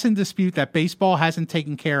 This Masson dispute that baseball hasn't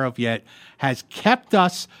taken care of yet has kept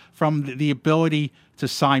us from the ability to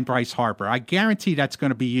sign Bryce Harper. I guarantee that's going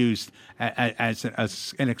to be used as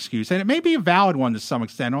an excuse. And it may be a valid one to some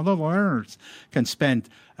extent, although learners can spend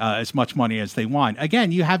as much money as they want.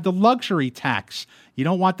 Again, you have the luxury tax. You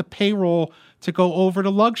don't want the payroll to go over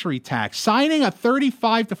the luxury tax. Signing a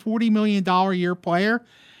 $35 to $40 million a year player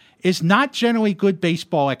is not generally good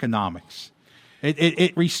baseball economics.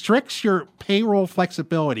 It restricts your payroll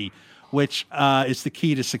flexibility, which is the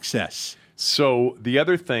key to success. So the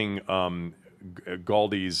other thing,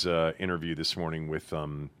 Galdi's interview this morning with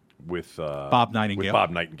Bob Nightingale. With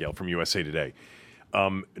Bob Nightingale from USA Today.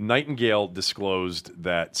 Nightingale disclosed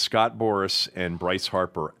that Scott Boras and Bryce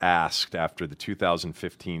Harper asked after the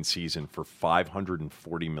 2015 season for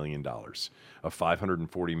 $540 million, a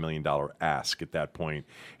 $540 million ask at that point,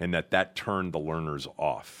 and that turned the learners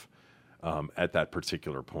off at that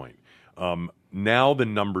particular point. Now the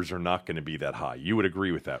numbers are not going to be that high. You would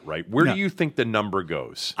agree with that, right? Where do you think the number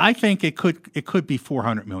goes? I think it could be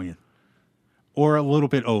 $400 million or a little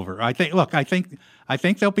bit over. I think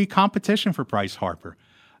there'll be competition for Bryce Harper.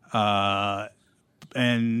 And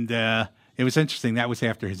it was interesting. That was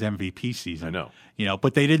after his MVP season. I know.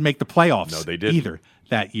 But they didn't make the playoffs No, they didn't. either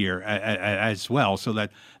that year as well. So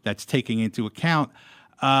that's taking into account.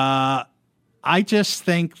 I just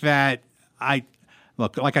think that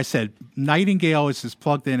look, like I said, Nightingale is as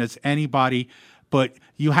plugged in as anybody, but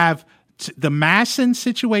you have the Masson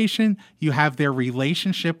situation, you have their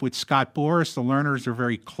relationship with Scott Boras. The learners are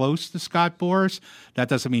very close to Scott Boras. That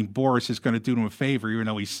doesn't mean Boras is going to do them a favor, even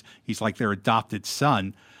though he's like their adopted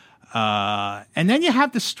son. And then you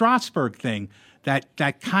have the Strasburg thing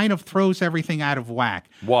that kind of throws everything out of whack.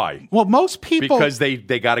 Why? Well, most people... Because they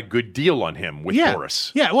got a good deal on him with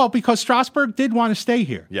Boras. Yeah, well, because Strasburg did want to stay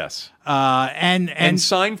here. Yes. And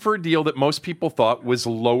signed for a deal that most people thought was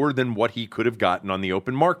lower than what he could have gotten on the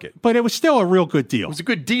open market. But it was still a real good deal. It was a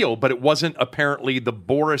good deal, but it wasn't apparently the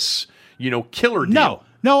Boras, killer deal.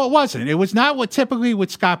 No, it wasn't. It was not what Scott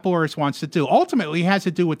Boras wants to do. Ultimately, it has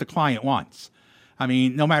to do what the client wants. I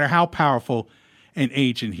mean, no matter how powerful an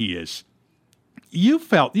agent he is. You've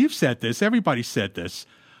said this, everybody said this.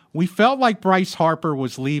 We felt like Bryce Harper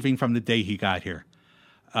was leaving from the day he got here.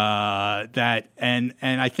 And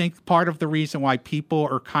I think part of the reason why people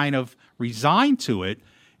are kind of resigned to it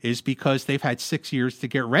is because they've had 6 years to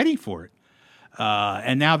get ready for it.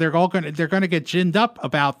 And now they're going to get ginned up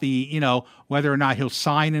about whether or not he'll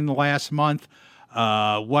sign in the last month,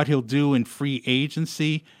 what he'll do in free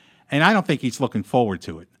agency. And I don't think he's looking forward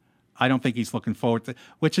to it.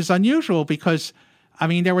 Which is unusual because,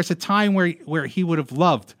 there was a time where he would have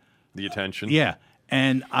loved the attention. Yeah.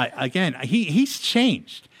 And he's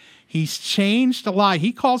changed. He's changed a lot.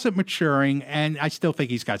 He calls it maturing, and I still think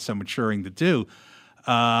he's got some maturing to do.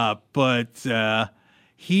 But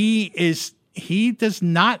he does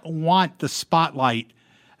not want the spotlight.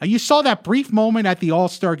 You saw that brief moment at the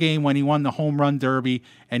All-Star game when he won the home run derby,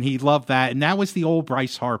 and he loved that. And that was the old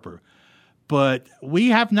Bryce Harper. But we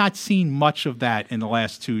have not seen much of that in the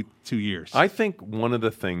last two years. I think one of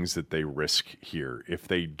the things that they risk here, if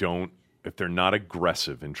they're not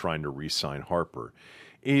aggressive in trying to re-sign Harper,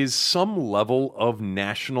 is some level of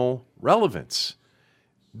national relevance.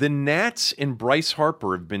 the Nats and Bryce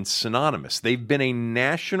Harper have been synonymous. They've been a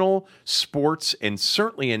national sports and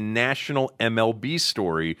certainly a national MLB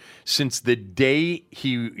story since the day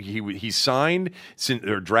he signed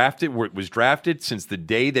or was drafted, since the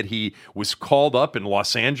day that he was called up in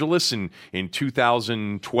Los Angeles in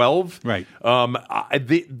 2012. Right.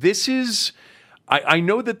 This is. I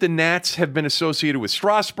know that the Nats have been associated with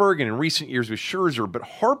Strasburg and in recent years with Scherzer, but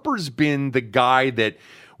Harper's been the guy that.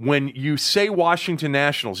 When you say Washington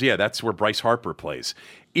Nationals, yeah, that's where Bryce Harper plays.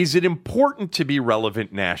 Is it important to be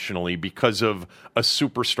relevant nationally because of a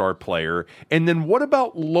superstar player? And then what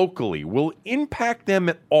about locally? Will it impact them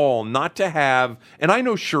at all not to have, and I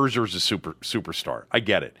know Scherzer's a superstar, I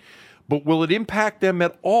get it, but will it impact them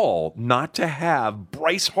at all not to have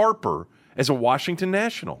Bryce Harper as a Washington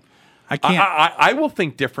National? I can't. I will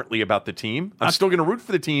think differently about the team. I'm still going to root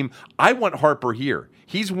for the team. I want Harper here.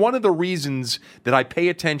 He's one of the reasons that I pay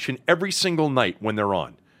attention every single night when they're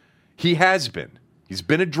on. He has been. He's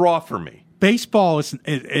been a draw for me. Baseball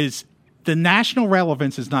is the national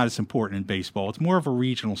relevance is not as important in baseball. It's more of a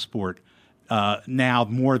regional sport now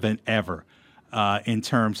more than ever in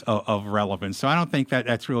terms of relevance. So I don't think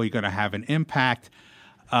that's really going to have an impact.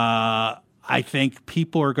 I think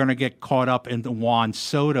people are going to get caught up in the Juan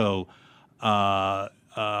Soto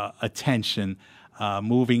attention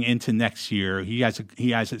moving into next year. He has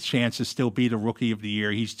a chance to still be the Rookie of the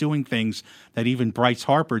Year. He's doing things that even Bryce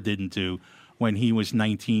Harper didn't do when he was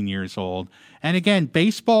 19 years old. And again,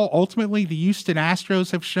 baseball, ultimately, the Houston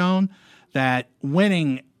Astros have shown that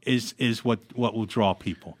winning is what will draw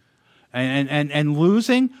people, and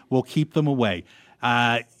losing will keep them away.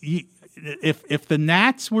 If the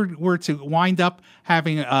Nats were to wind up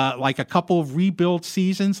having like a couple of rebuild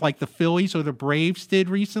seasons like the Phillies or the Braves did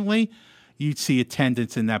recently, you'd see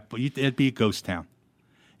attendance in that. It'd be a ghost town.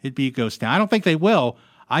 It'd be a ghost town. I don't think they will.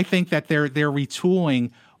 I think that they're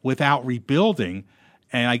retooling without rebuilding,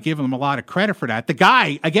 and I give them a lot of credit for that. The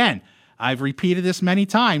guy, again, I've repeated this many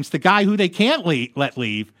times, the guy who they can't let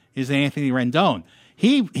leave is Anthony Rendon.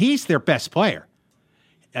 He's their best player.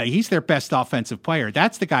 He's their best offensive player.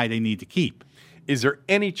 That's the guy they need to keep. Is there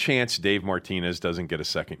any chance Dave Martinez doesn't get a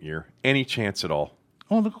second year? Any chance at all?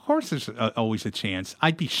 Well, of course there's always a chance.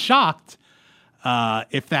 I'd be shocked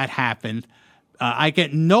if that happened. I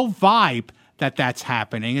get no vibe that that's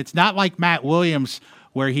happening. It's not like Matt Williams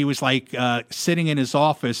where he was like sitting in his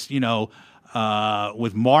office,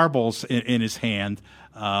 with marbles in his hand,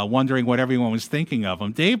 wondering what everyone was thinking of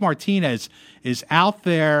him. Dave Martinez is out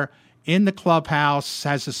there in the clubhouse,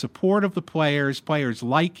 has the support of the players. Players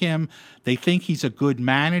like him. They think he's a good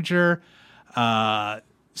manager.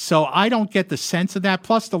 So I don't get the sense of that.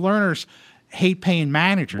 Plus, the Lerners hate paying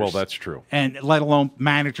managers. Well, that's true. And let alone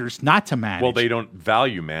managers not to manage. Well, they don't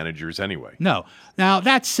value managers anyway. No. Now,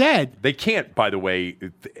 that said... They can't, by the way,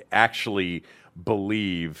 actually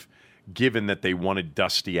believe, given that they wanted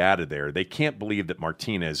Dusty out of there, they can't believe that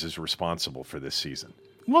Martinez is responsible for this season.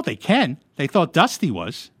 Well, they can. They thought Dusty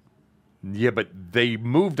was. Yeah, but they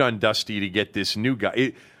moved on Dusty to get this new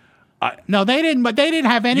guy. No, they didn't. But they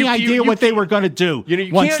didn't have any idea what they were going to do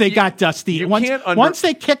once they got Dusty. Once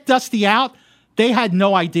they kicked Dusty out, they had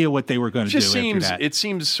no idea what they were going to do. After that. It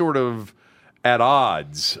seems sort of at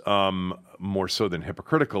odds, more so than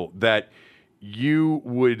hypocritical, that you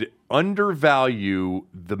would undervalue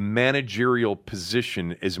the managerial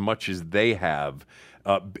position as much as they have.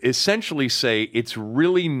 Essentially say it's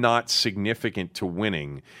really not significant to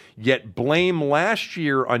winning, yet blame last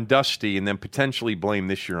year on Dusty and then potentially blame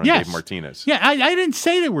this year on Dave Martinez. Yeah, I didn't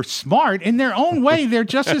say they were smart. In their own way, they're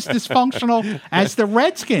just as dysfunctional as the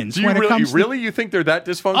Redskins. You think they're that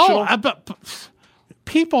dysfunctional? Oh, but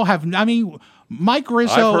people have. I mean, Mike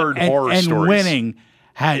Rizzo and winning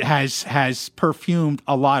has perfumed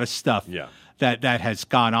a lot of stuff. Yeah. That has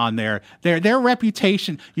gone on there. Their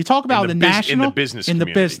reputation. You talk about the national in the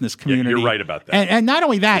business community. Yeah, you're right about that. And not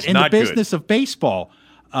only that, it's in the business of baseball,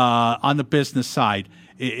 on the business side,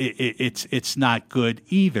 it's not good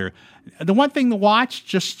either. The one thing to watch,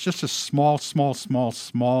 just a small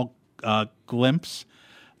glimpse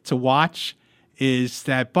to watch, is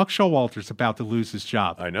that Buck Showalter's about to lose his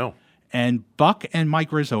job. I know. And Buck and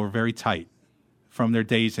Mike Rizzo are very tight from their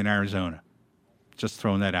days in Arizona. Just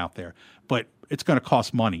throwing that out there. But it's going to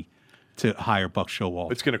cost money to hire Buck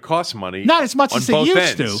Showalter. It's going to cost money. Not as much as it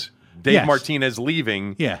used to. Dave Martinez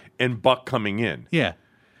leaving and Buck coming in. Yeah.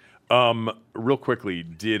 Real quickly,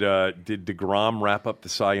 did DeGrom wrap up the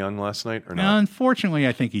Cy Young last night or not? Unfortunately,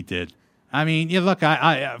 I think he did. I mean, look,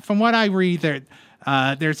 I from what I read,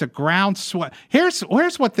 There's a groundswell. Here's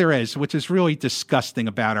what there is, which is really disgusting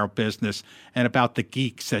about our business and about the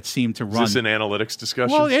geeks that seem to run. Is this an analytics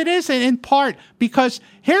discussion? Well, it is in part because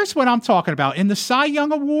here's what I'm talking about. In the Cy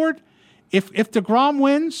Young Award, if DeGrom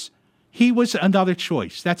wins, he was another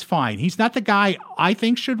choice. That's fine. He's not the guy I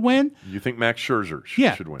think should win. You think Max Scherzer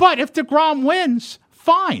should win? But if DeGrom wins,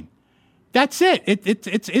 fine. That's it.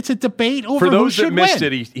 It's a debate over For those who that should missed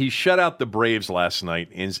win. it, he shut out the Braves last night,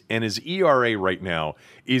 and his ERA right now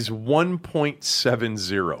is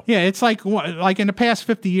 1.70. Yeah, it's like in the past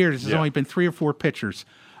 50 years, there's Yeah. only been 3 or 4 pitchers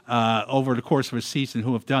over the course of a season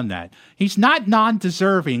who have done that. He's not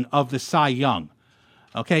non-deserving of the Cy Young,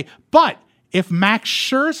 okay? But if Max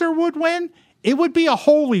Scherzer would win, it would be a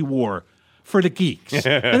holy war for the geeks.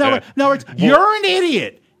 In other words, you're an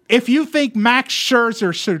idiot if you think Max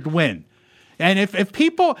Scherzer should win. And if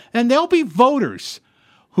people, and there'll be voters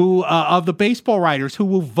who of the baseball writers who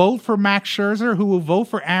will vote for Max Scherzer, who will vote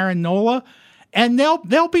for Aaron Nola, and they'll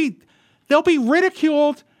be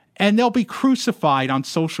ridiculed and they'll be crucified on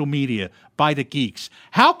social media by the geeks.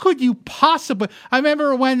 How could you possibly? I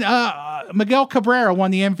remember when Miguel Cabrera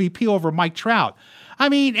won the MVP over Mike Trout. I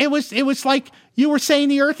mean, it was like you were saying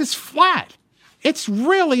the Earth is flat. It's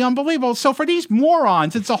really unbelievable. So for these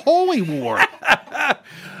morons, it's a holy war.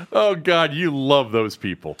 Oh God, you love those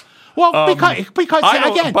people. Well, because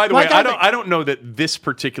again, by the way, like I don't know that this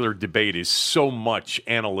particular debate is so much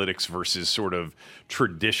analytics versus sort of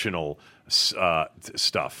traditional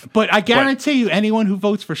stuff. But I guarantee you, anyone who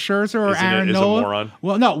votes for Scherzer or Aaron is a Nola, moron?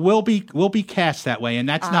 well, no, will be cast that way, and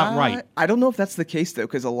that's not right. I don't know if that's the case though,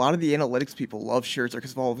 because a lot of the analytics people love Scherzer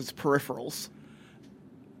because of all of his peripherals.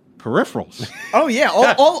 Peripherals. Oh yeah,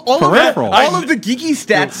 all Peripherals. of the geeky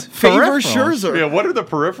stats favor Peripherals. Scherzer. Yeah, what are the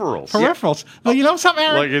peripherals? Peripherals. Well, you know something,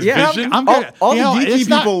 Aaron? Like his Yeah, vision? I'm all gonna, all you know, the geeky it's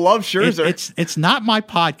not- people love Scherzer. It's not my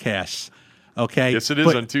podcast. Okay. Yes, it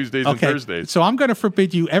is on Tuesdays and Thursdays. So I'm going to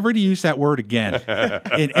forbid you ever to use that word again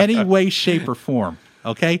in any way, shape, or form.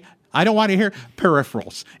 Okay. I don't want to hear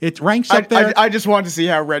peripherals. It ranks up there. I just wanted to see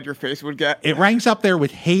how red your face would get. It ranks up there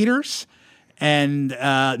with haters and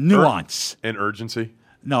nuance. And urgency.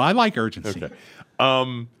 No, I like urgency.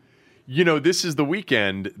 Okay. You know, this is the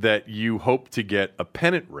weekend that you hope to get a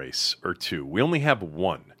pennant race or two. We only have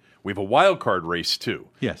one. We have a wild card race too.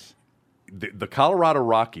 Yes. The Colorado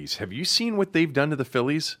Rockies, have you seen what they've done to the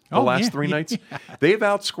Phillies the last 3 nights? Yeah. They've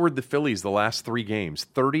outscored the Phillies the last 3 games,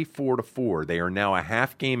 34-4. They are now a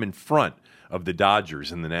half game in front of the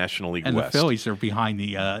Dodgers in the National League And West. the Phillies are behind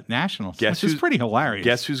the Nationals, Guess which is who's- pretty hilarious.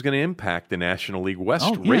 Guess who's going to impact the National League West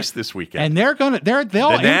yeah. race this weekend? And they'll the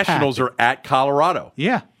impact Nationals it. are at Colorado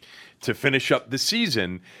Yeah. to finish up the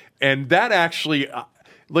season. And that actually,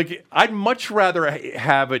 I'd much rather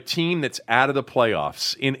have a team that's out of the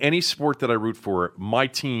playoffs in any sport that I root for, my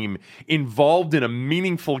team, involved in a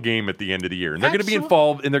meaningful game at the end of the year. And they're going to be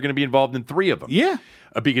involved, and they're going to be involved in 3 of them. Yeah.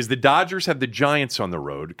 Because the Dodgers have the Giants on the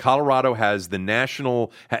road. Colorado has they've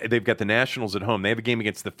got the Nationals at home. They have a game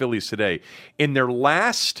against the Phillies today. In their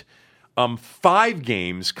last 5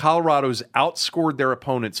 games, Colorado's outscored their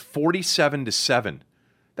opponents 47-7.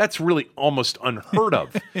 That's really almost unheard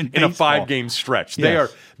of in a baseball. 5-game stretch.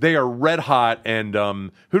 Yes. They are red hot. And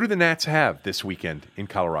who do the Nats have this weekend in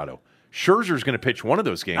Colorado? Scherzer's going to pitch one of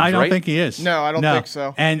those games, I don't right? think he is. No, I don't think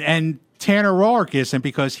so. And Tanner Roark isn't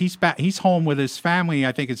because he's back. He's home with his family.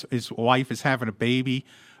 I think his wife is having a baby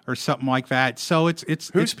or something like that. So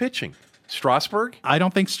Who's pitching? Strasburg? I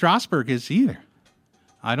don't think Strasburg is either.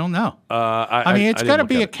 I don't know. I mean, it's I going to didn't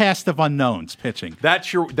be look a at it. cast of unknowns pitching.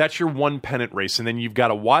 That's your one pennant race, and then you've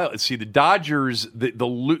got a wild. See, the Dodgers,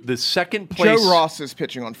 the second place. Joe Ross is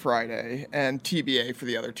pitching on Friday, and TBA for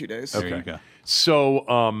the other 2 days. There you go.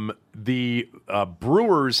 So the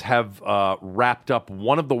Brewers have wrapped up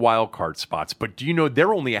one of the wild card spots, but do you know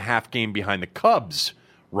they're only a half game behind the Cubs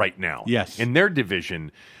right now? Yes. In their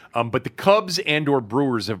division. But the Cubs and or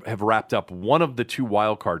Brewers have wrapped up one of the 2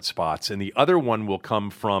 wild card spots, and the other one will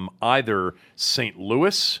come from either St.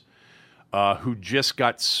 Louis, who just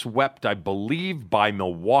got swept, I believe, by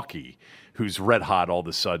Milwaukee, who's red hot all of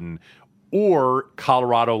a sudden, or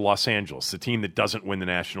Colorado, Los Angeles, the team that doesn't win the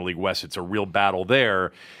National League West. It's a real battle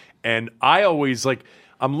there. And I always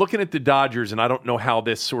I'm looking at the Dodgers, and I don't know how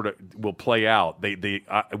this sort of will play out.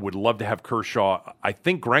 I would love to have Kershaw. I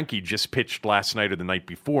think Greinke just pitched last night or the night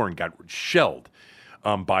before and got shelled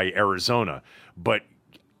by Arizona. But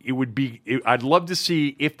I'd love to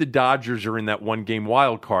see if the Dodgers are in that 1-game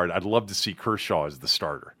wild card. I'd love to see Kershaw as the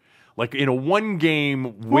starter. Like in a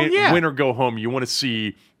one-game win or go home, you want to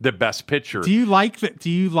see the best pitcher. Do you like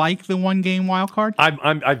the one-game wild card?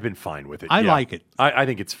 I've been fine with it. I like it. I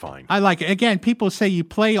think it's fine. I like it. Again, people say you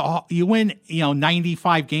win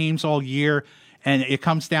 95 games all year, and it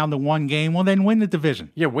comes down to one game. Well, then win the division.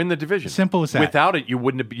 Yeah, win the division. Simple as that. Without it,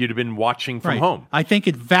 you'd have been watching from home. I think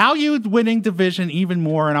it valued winning division even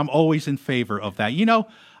more, and I'm always in favor of that.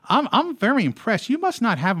 I'm very impressed. You must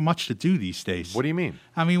not have much to do these days. What do you mean?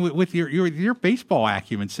 I mean, with your baseball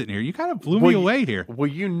acumen sitting here, you kind of blew me away here. Well,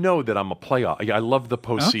 you know that I'm a playoff. I love the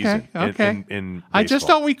postseason. Okay. In baseball. I just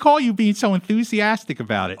don't recall you being so enthusiastic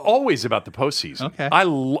about it. Always about the postseason.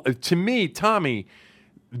 Okay. To me, Tommy,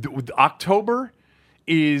 October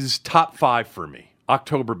is top 5 for me.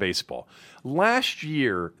 October baseball. Last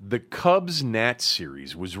year, the Cubs-Nats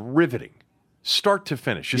series was riveting. Start to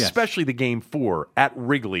finish, especially the Game 4 at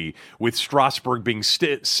Wrigley with Strasburg being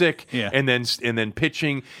sick and then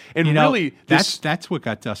pitching. And really, that's what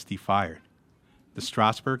got Dusty fired. The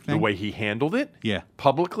Strasburg thing? The way he handled it? Yeah.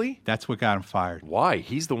 Publicly? That's what got him fired. Why?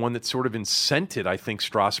 He's the one that sort of incented, I think,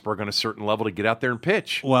 Strasburg on a certain level to get out there and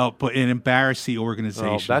pitch. Well, but an embarrassing organization.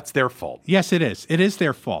 Well, that's their fault. Yes, it is. It is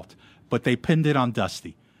their fault. But they pinned it on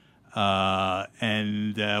Dusty.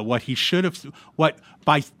 And what he should have,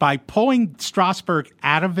 by pulling Strasburg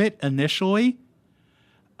out of it initially,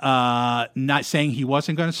 not saying he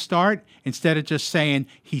wasn't going to start, instead of just saying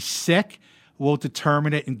he's sick, we'll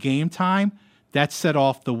determine it in game time. That set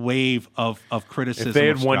off the wave of criticism. If they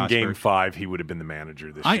had won Game 5, he would have been the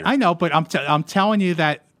manager this year. I know, but I'm telling you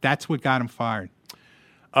that's what got him fired.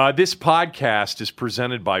 This podcast is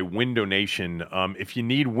presented by Window Nation. If you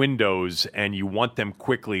need windows and you want them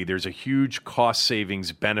quickly, there's a huge cost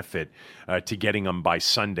savings benefit to getting them by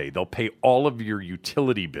Sunday. They'll pay all of your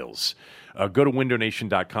utility bills. Go to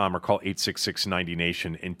windownation.com or call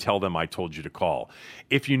 866-90-NATION and tell them I told you to call.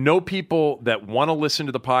 If you know people that want to listen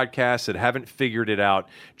to the podcast that haven't figured it out,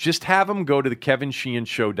 just have them go to the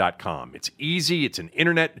kevinsheehanshow.com. It's easy. It's an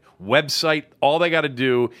internet website. All they got to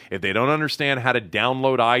do, if they don't understand how to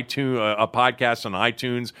download a podcast on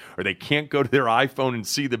iTunes, or they can't go to their iPhone and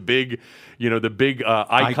see the big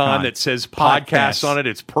icon that says podcast on it,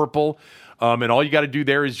 it's purple. And all you got to do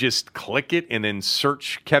there is just click it and then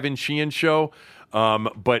search Kevin Sheehan Show.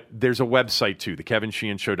 But there's a website too,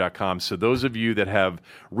 thekevinsheehanshow.com. So those of you that have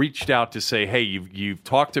reached out to say, hey, you've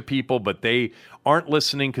talked to people, but they aren't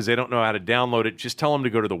listening because they don't know how to download it, just tell them to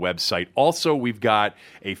go to the website. Also, we've got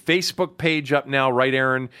a Facebook page up now, right,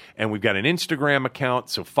 Aaron? And we've got an Instagram account.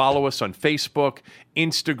 So follow us on Facebook,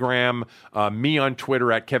 Instagram, me on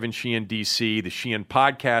Twitter at Kevin Sheehan DC, the Sheehan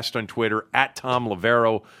Podcast on Twitter, at Tom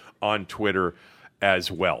Lavero on Twitter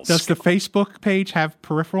as well. Does the Facebook page have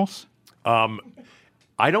peripherals?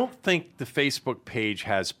 I don't think the Facebook page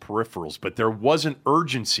has peripherals, but there was an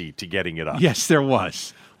urgency to getting it up. Yes, there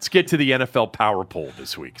was. Let's get to the NFL Power Poll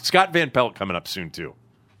this week. Scott Van Pelt coming up soon, too.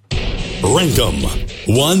 Rank 'em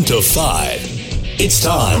 1 to 5. It's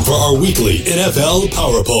time for our weekly NFL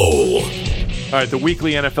Power Poll. All right, the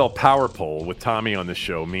weekly NFL Power Poll with Tommy on the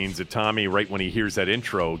show means that Tommy, right when he hears that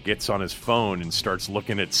intro, gets on his phone and starts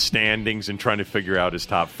looking at standings and trying to figure out his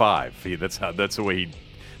top 5. That's the way he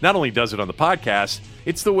not only does it on the podcast,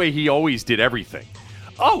 it's the way he always did everything.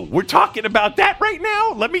 Oh, we're talking about that right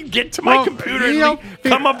now? Let me get to my computer and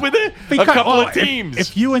come up with a couple of teams.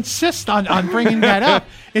 If you insist on bringing that up,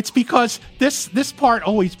 it's because this part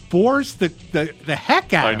always bores the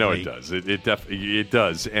heck out of me. I know it does. It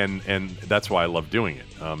does, and that's why I love doing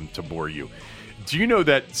it, to bore you. Do you know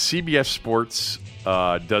that CBS Sports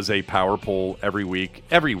does a power poll every week?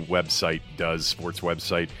 Every website does, sports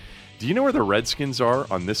website. Do you know where the Redskins are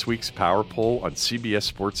on this week's power poll on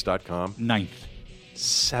CBSSports.com? 9th.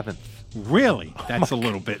 7th. Really? That's a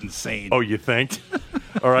little bit insane. Oh, you think?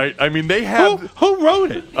 All right. I mean, they have... Who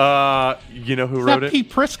wrote it? You know who wrote it? Pete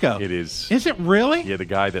Prisco. It is. Is it really? Yeah, the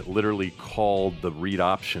guy that literally called the read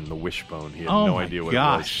option the wishbone. He had no idea what it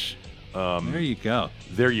was. There you go.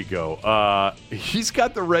 There you go. He's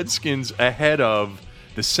got the Redskins ahead of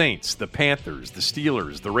the Saints, the Panthers, the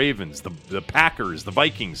Steelers, the Ravens, the Packers, the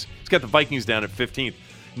Vikings. He's got the Vikings down at 15th.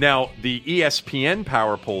 Now, the ESPN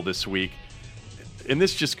Power Poll this week, and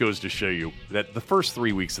this just goes to show you that the first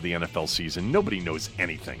 3 weeks of the NFL season, nobody knows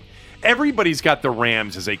anything. Everybody's got the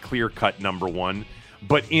Rams as a clear-cut number 1,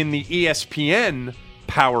 but in the ESPN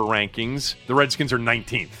power rankings, the Redskins are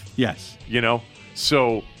 19th. Yes. You know?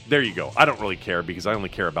 So there you go. I don't really care because I only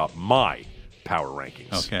care about my power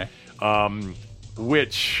rankings. Okay.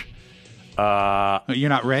 Which... You're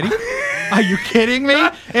not ready? Are you kidding me?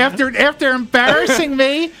 After embarrassing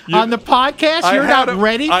me on the podcast, you're not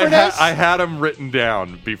ready for this? I had them written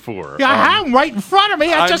down before. Yeah, I have them right in front of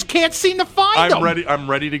me. I just can't seem to find them. I'm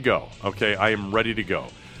ready to go. Okay, I am ready to go.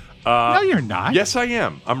 No, you're not. Yes, I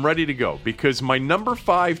am. I'm ready to go because my number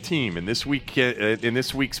 5 team in this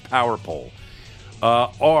week's Power Poll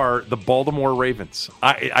are the Baltimore Ravens.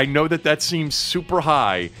 I know that seems super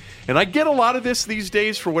high, and I get a lot of this these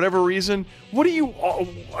days for whatever reason. Are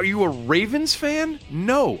you a Ravens fan?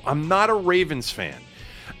 No, I'm not a Ravens fan.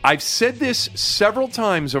 I've said this several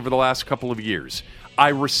times over the last couple of years. I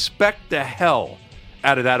respect the hell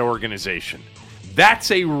out of that organization.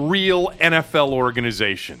 That's a real NFL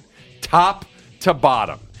organization, top to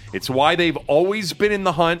bottom. It's why they've always been in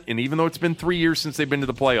the hunt, and even though it's been 3 years since they've been to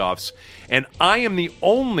the playoffs, and I am the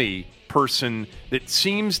only person that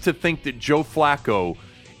seems to think that Joe Flacco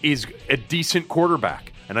is a decent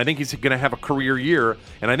quarterback, and I think he's going to have a career year,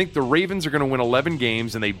 and I think the Ravens are going to win 11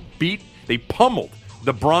 games, and they pummeled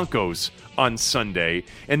the Broncos on Sunday,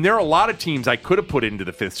 and there are a lot of teams I could have put into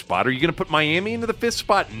the 5th spot. Are you going to put Miami into the 5th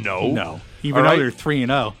spot? No. Even though they're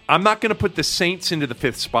 3-0. I'm not going to put the Saints into the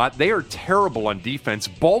 5th spot. They are terrible on defense.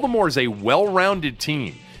 Baltimore is a well-rounded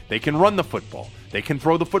team. They can run the football. They can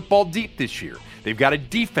throw the football deep this year. They've got a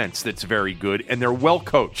defense that's very good, and they're well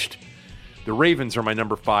coached. The Ravens are my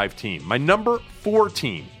number 5 team. My number 4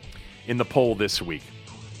 team in the poll this week,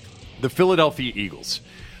 the Philadelphia Eagles.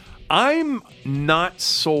 I'm not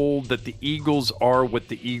sold that the Eagles are what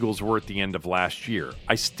the Eagles were at the end of last year.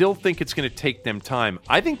 I still think it's going to take them time.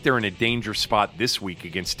 I think they're in a danger spot this week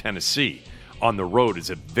against Tennessee on the road as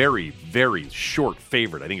a very, very short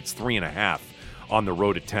favorite. I think it's 3.5 on the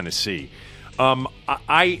road at Tennessee.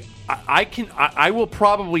 I will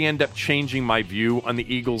probably end up changing my view on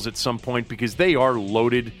the Eagles at some point because they are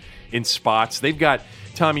loaded in spots. They've got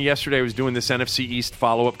Tommy, yesterday I was doing this NFC East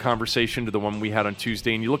follow-up conversation to the one we had on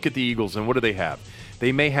Tuesday, and you look at the Eagles, and what do they have?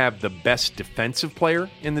 They may have the best defensive player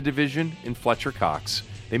in the division in Fletcher Cox.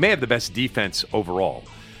 They may have the best defense overall.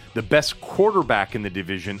 The best quarterback in the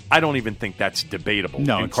division, I don't even think that's debatable.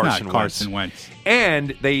 No, it's not Carson Wentz.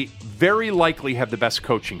 And they very likely have the best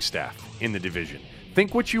coaching staff in the division.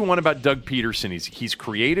 Think what you want about Doug Peterson. He's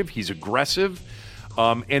creative, he's aggressive,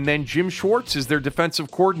 and then Jim Schwartz is their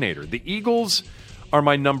defensive coordinator. The Eagles are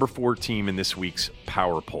my number 4 team in this week's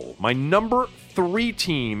Power Poll. My number 3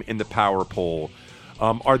 team in the Power Poll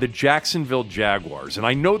are the Jacksonville Jaguars. And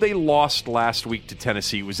I know they lost last week to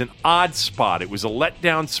Tennessee. It was an odd spot. It was a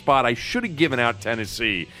letdown spot. I should have given out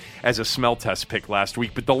Tennessee as a smell test pick last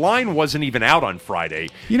week, but the line wasn't even out on Friday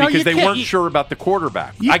because they weren't sure about the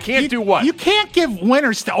quarterback. I can't do what? You can't give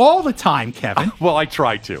winners all the time, Kevin. Well, I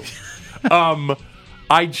try to.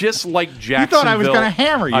 I just like Jacksonville. You thought I was going to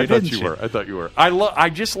hammer you, didn't you? I thought you were. I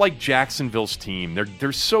just like Jacksonville's team.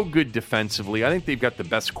 They're so good defensively. I think they've got the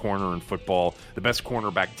best corner in football, the best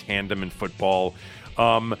cornerback tandem in football.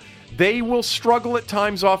 They will struggle at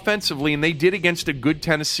times offensively, and they did against a good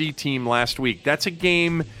Tennessee team last week. That's a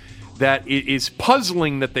game that is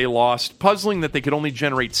puzzling that they lost, puzzling that they could only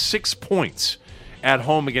generate 6 points at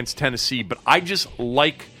home against Tennessee. But I just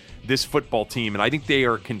like this football team, and I think they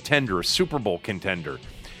are a contender, a Super Bowl contender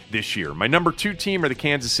this year. My number 2 team are the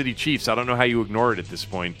Kansas City Chiefs. I don't know how you ignore it at this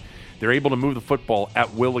point. They're able to move the football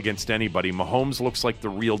at will against anybody. Mahomes looks like the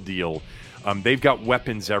real deal. They've got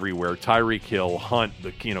weapons everywhere. Tyreek Hill, Hunt,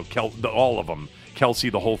 all of them. Kelsey,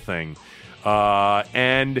 the whole thing.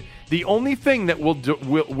 And the only thing that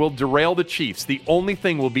will derail the Chiefs, the only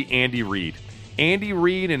thing will be Andy Reid. Andy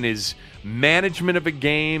Reid and his management of a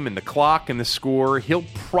game and the clock and the score, he'll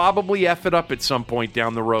probably F it up at some point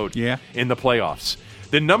down the road in the playoffs.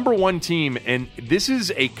 The number 1 team, and this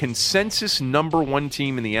is a consensus number 1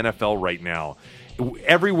 team in the NFL right now,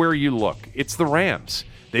 everywhere you look, it's the Rams.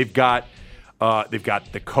 They've got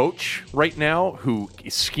the coach right now who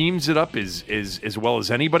schemes it up as well as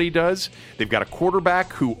anybody does. They've got a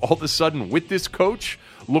quarterback who all of a sudden with this coach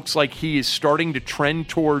looks like he is starting to trend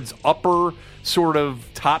towards upper sort of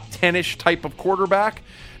top 10-ish type of quarterback.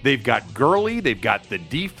 They've got Gurley. They've got the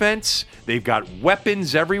defense. They've got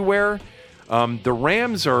weapons everywhere. The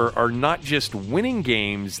Rams are not just winning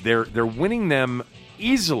games. They're winning them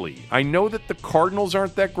easily. I know that the Cardinals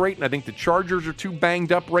aren't that great, and I think the Chargers are too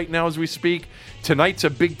banged up right now as we speak. Tonight's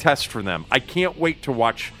a big test for them. I can't wait to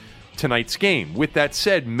watch tonight's game. With that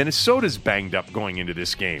said, Minnesota's banged up going into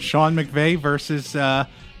this game. Sean McVay versus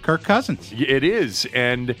Kirk Cousins. It is,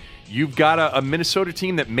 and you've got a Minnesota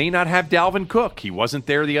team that may not have Dalvin Cook. He wasn't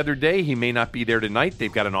there the other day. He may not be there tonight.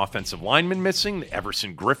 They've got an offensive lineman missing.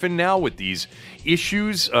 Everson Griffin now with these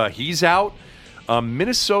issues. He's out.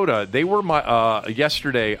 Minnesota, they were my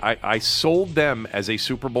yesterday. I sold them as a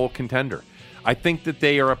Super Bowl contender. I think that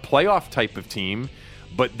they are a playoff type of team,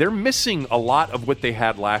 but they're missing a lot of what they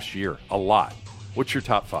had last year. A lot. What's your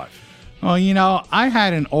top 5? Well, I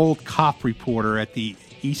had an old cop reporter at the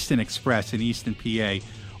Easton Express in Easton, PA,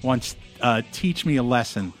 once teach me a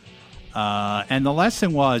lesson. And the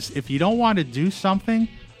lesson was, if you don't want to do something,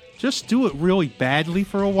 just do it really badly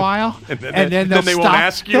for a while, and then they won't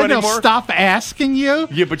ask you then anymore. They'll stop asking you.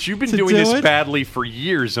 Yeah, but you've been doing this badly for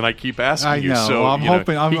years, and I keep asking you. So I'm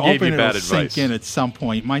hoping it'll sink in at some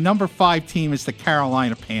point. My number 5 team is the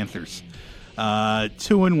Carolina Panthers.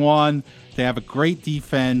 2-1. They have a great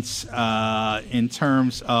defense in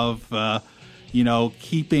terms of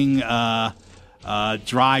keeping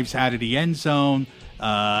drives out of the end zone.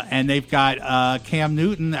 And they've got Cam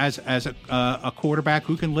Newton as a quarterback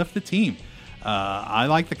who can lift the team. I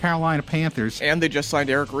like the Carolina Panthers. And they just signed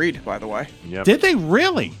Eric Reed, by the way. Yep. Did they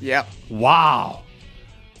really? Yep. Wow.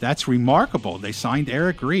 That's remarkable. They signed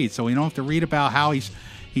Eric Reed, so we don't have to read about how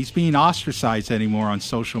he's being ostracized anymore on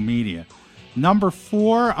social media. Number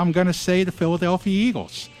 4, I'm going to say the Philadelphia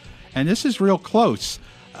Eagles. And this is real close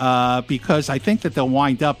because I think that they'll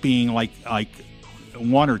wind up being like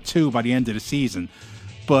 1 or 2 by the end of the season.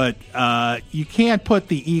 But you can't put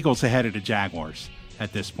the Eagles ahead of the Jaguars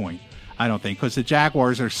at this point, I don't think, because the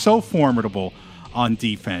Jaguars are so formidable on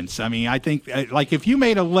defense. I mean, I think if you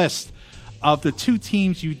made a list of the 2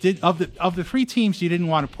 teams you did of the 3 teams you didn't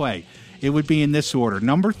want to play, it would be in this order.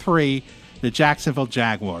 Number 3, the Jacksonville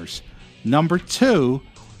Jaguars. Number 2,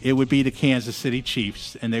 it would be the Kansas City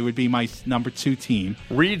Chiefs, and they would be my number 2 team.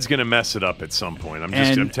 Reed's going to mess it up at some point.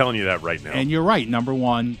 I'm telling you that right now. And you're right. Number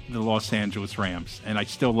 1, the Los Angeles Rams, and I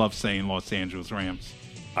still love saying Los Angeles Rams.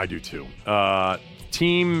 I do too.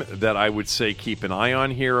 Team that I would say keep an eye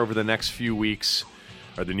on here over the next few weeks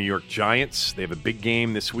are the New York Giants. They have a big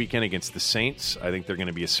game this weekend against the Saints. I think they're going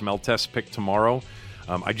to be a smell test pick tomorrow.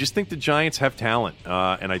 I just think the Giants have talent,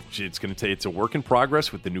 and it's a work in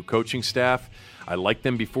progress with the new coaching staff. I liked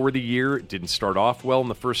them before the year. It didn't start off well in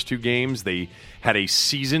the first 2 games. They had a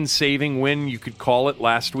season-saving win, you could call it,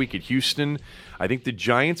 last week at Houston. I think the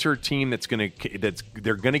Giants are a team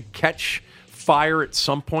they're going to catch fire at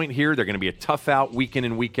some point here. They're going to be a tough out week in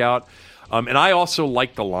and week out. And I also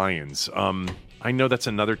like the Lions. I know that's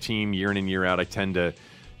another team year in and year out I tend to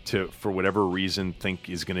for whatever reason, think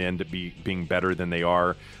is going to end up being better than they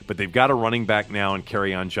are. But they've got a running back now in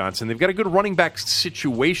Kerryon Johnson. They've got a good running back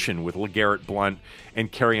situation with LeGarrette Blount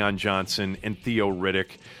and Kerryon Johnson and Theo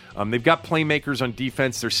Riddick. They've got playmakers on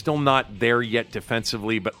defense. They're still not there yet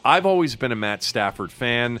defensively, but I've always been a Matt Stafford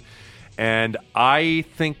fan. And I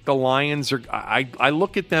think the Lions are. I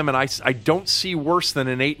look at them and I don't see worse than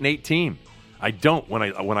an 8-8 team. I don't when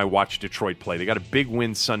I watch Detroit play. They got a big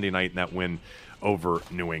win Sunday night in that win over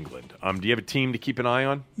New England. Do you have a team to keep an eye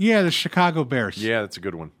on? Yeah, the Chicago Bears. Yeah, that's a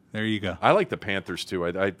good one. There you go. I like the Panthers too.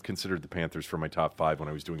 I considered the Panthers for my top 5 when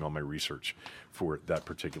I was doing all my research for that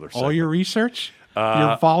particular segment. All your research?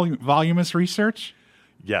 Your voluminous research?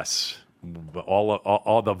 Yes.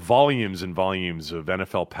 All the volumes and volumes of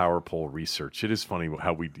NFL Power Poll research. It is funny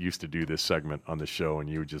how we used to do this segment on the show, and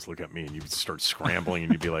you would just look at me and you would start scrambling,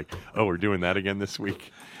 and you'd be like, "Oh, we're doing that again this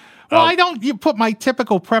week." Well, I don't. You put my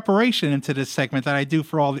typical preparation into this segment that I do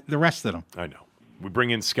for all the rest of them. I know. We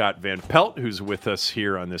bring in Scott Van Pelt, who's with us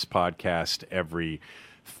here on this podcast every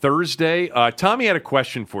Thursday. Tommy had a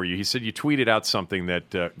question for you. He said you tweeted out something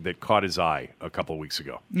that caught his eye a couple of weeks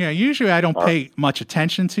ago. Yeah, usually I don't pay much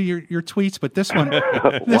attention to your tweets, but this one,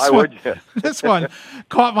 would you? This one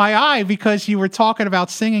caught my eye because you were talking about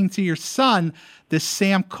singing to your son this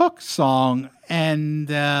Sam Cooke song, and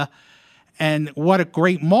what a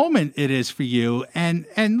great moment it is for you. And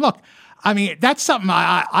look, I mean, that's something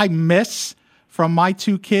I miss from my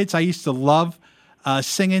 2 kids. I used to love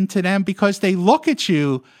singing to them because they look at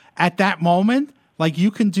you at that moment like you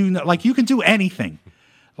can do anything.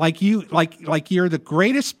 Like you're the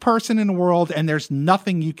greatest person in the world and there's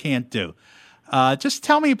nothing you can't do. Just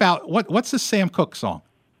tell me about what's the Sam Cooke song?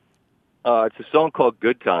 It's a song called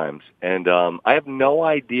Good Times, and I have no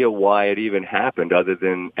idea why it even happened other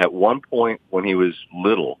than at one point when he was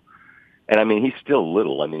little, and I mean, he's still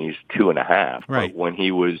little. I mean, he's 2.5. Right. But when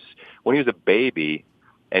he was a baby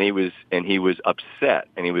and he was upset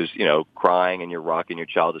and he was, crying and you're rocking your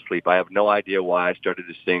child to sleep, I have no idea why I started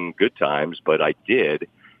to sing Good Times, but I did,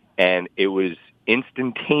 and it was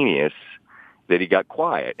instantaneous that he got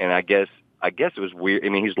quiet, and I guess it was weird. I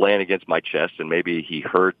mean, he's laying against my chest, and maybe he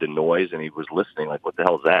heard the noise, and he was listening, like, what the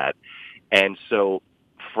hell is that? And so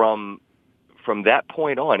from that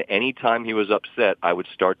point on, anytime he was upset, I would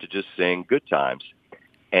start to just sing Good Times.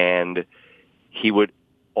 And he would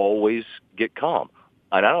always get calm.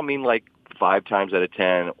 And I don't mean like 5 times out of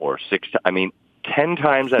 10 or 6. I mean 10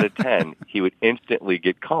 times out of 10, he would instantly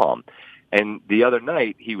get calm. And the other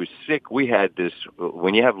night, he was sick. We had this,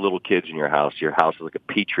 when you have little kids in your house is like a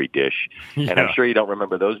petri dish. Yeah. And I'm sure you don't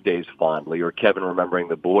remember those days fondly, or Kevin remembering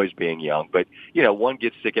the boys being young. But, one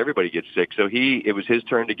gets sick, everybody gets sick. So it was his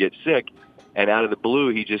turn to get sick. And out of the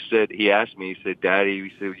blue, he asked me, he said, Daddy,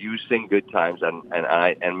 you sing Good Times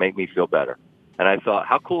and make me feel better. And I thought,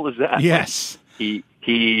 how cool is that? Yes. He's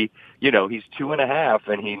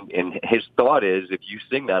 2.5, and his thought is, if you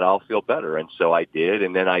sing that, I'll feel better. And so I did,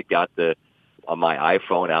 and then I got my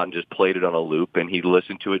iPhone out and just played it on a loop, and he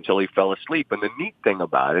listened to it until he fell asleep. And the neat thing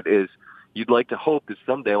about it is, you'd like to hope that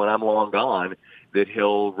someday when I'm long gone, that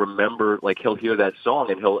he'll remember, like he'll hear that song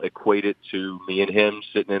and he'll equate it to me and him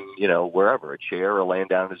sitting in, wherever, a chair or laying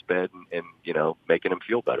down in his bed and making him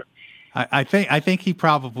feel better. I think he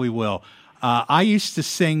probably will. I used to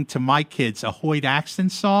sing to my kids a Hoyt Axton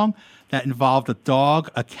song that involved a dog,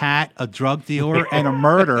 a cat, a drug dealer, and a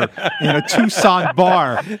murder in a Tucson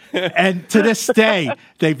bar. And to this day,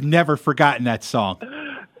 they've never forgotten that song.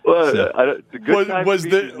 Well, none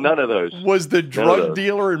of those. Was the drug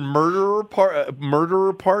dealer and murderer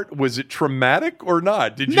part? Was it traumatic or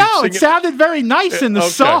not? Did you? No, sing it sounded very nice in the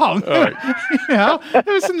song. All right. It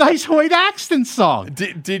was a nice Hoyt Axton song.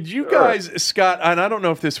 Did you guys, Scott? And I don't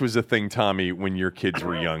know if this was a thing, Tommy, when your kids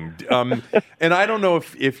were young. And I don't know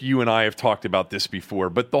if you and I have talked about this before,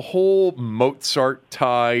 but the whole Mozart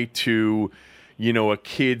tie to, a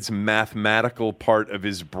kid's mathematical part of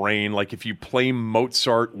his brain. Like if you play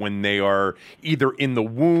Mozart when they are either in the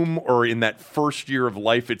womb or in that first year of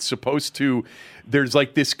life, it's supposed to, there's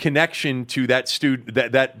like this connection to that student,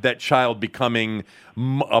 that child becoming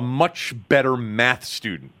a much better math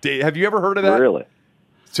student. Have you ever heard of that? Really?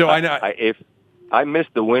 So I know. If I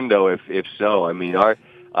missed the window, if so, I mean,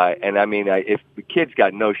 if the kids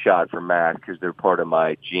got no shot for math because they're part of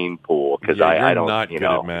my gene pool, because I don't, not good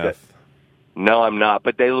at math. No, I'm not.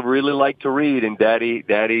 But they really like to read, and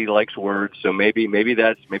Daddy likes words. So maybe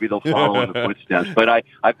they'll follow in the footsteps. But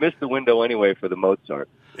I've missed the window anyway for the Mozart.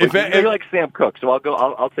 Maybe like Sam Cooke. So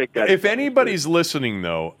I'll take that. If anybody's listening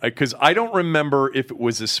though, because I don't remember if it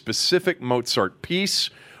was a specific Mozart piece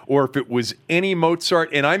or if it was any Mozart,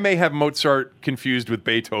 and I may have Mozart confused with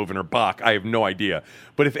Beethoven or Bach. I have no idea.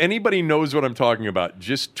 But if anybody knows what I'm talking about,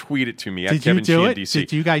 just tweet it to me at Kevin Sheehan DC.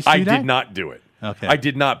 Did you guys do that? I did not do it. Okay. I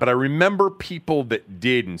did not, but I remember people that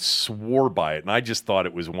did and swore by it, and I just thought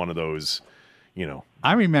it was one of those,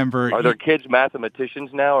 I remember. Are their kids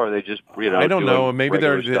mathematicians now, or are they just, I don't know. Maybe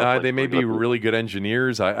they may be really good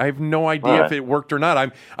engineers. I have no idea if it worked or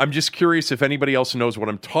not. I'm just curious if anybody else knows what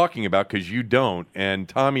I'm talking about, because you don't, and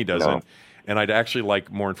Tommy doesn't. No. And I'd actually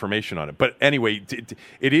like more information on it. But anyway,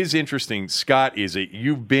 it is interesting. Scott,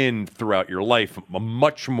 you've been throughout your life a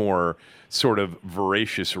much more sort of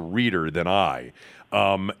voracious reader than I.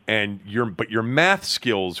 And your math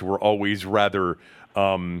skills were always rather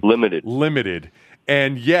limited.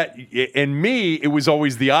 And yet, in me, it was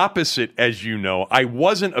always the opposite, as you know. I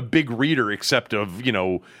wasn't a big reader except of,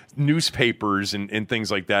 newspapers and things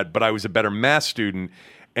like that, but I was a better math student.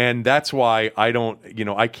 And that's why I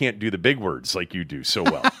can't do the big words like you do so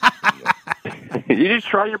well. You just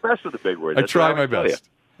try your best with the big words. I try my best.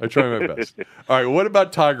 All right, what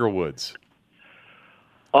about Tiger Woods?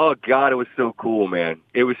 Oh, God, it was so cool, man.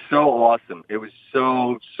 It was so awesome. It was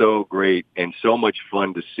so great and so much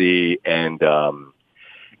fun to see. And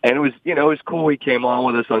it was cool. He came on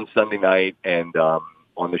with us on Sunday night and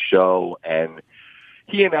on the show, and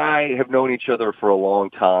he and I have known each other for a long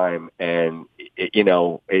time, and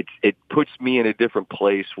it puts me in a different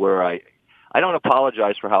place where I don't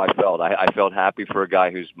apologize for how I felt. I felt happy for a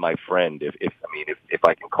guy who's my friend, if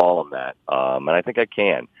I can call him that, and I think I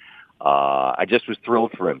can. I just was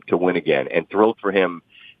thrilled for him to win again, and thrilled for him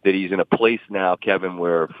that he's in a place now, Kevin,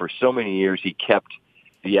 where for so many years he kept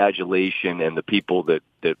the adulation and the people that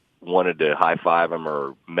wanted to high five him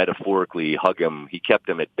or metaphorically hug him. He kept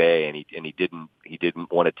them at bay, and he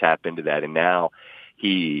didn't want to tap into that. And now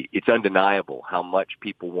it's undeniable how much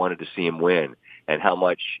people wanted to see him win, and how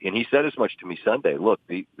much. And he said as much to me Sunday. Look,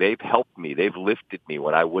 they've helped me. They've lifted me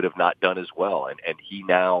when I would have not done as well. And he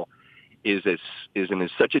now is in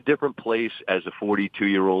such a different place as a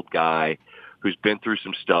 42-year-old guy who's been through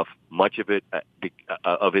some stuff, much of it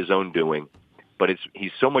of his own doing. But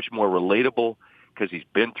he's so much more relatable because he's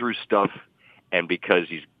been through stuff, and because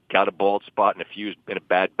he's got a bald spot and a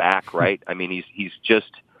bad back, right? I mean, he's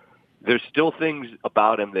just, there's still things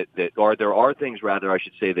about him there are things rather, I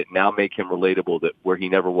should say, that now make him relatable where he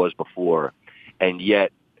never was before. And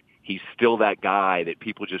yet he's still that guy that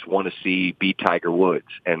people just want to see beat Tiger Woods.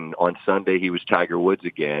 And on Sunday, he was Tiger Woods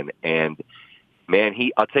again. And, man,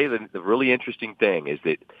 I'll tell you the really interesting thing is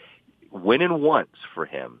that winning once for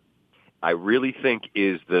him, I really think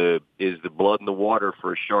is the blood in the water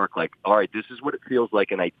for a shark. Like, all right, this is what it feels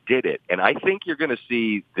like, and I did it. And I think you're going to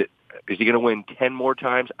see that. Is he going to win 10 more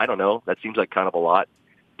times? I don't know. That seems like kind of a lot.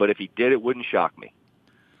 But if he did, it wouldn't shock me.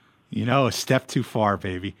 A step too far,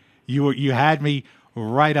 baby. You had me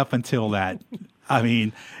right up until that. I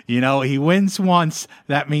mean, he wins once.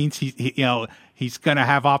 That means he's going to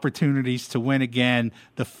have opportunities to win again.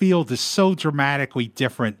 The field is so dramatically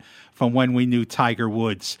different from when we knew Tiger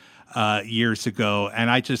Woods years ago, and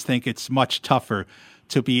I just think it's much tougher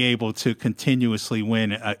to be able to continuously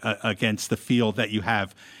win against the field that you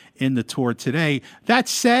have in the tour today. That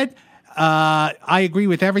said, I agree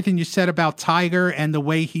with everything you said about Tiger and the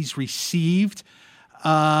way he's received.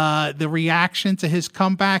 The reaction to his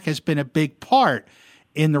comeback has been a big part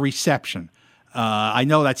in the reception. I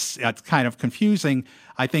know that's kind of confusing.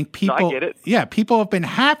 I think people, no, I get it. Yeah, people have been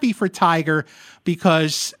happy for Tiger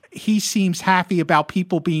because he seems happy about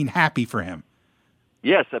people being happy for him.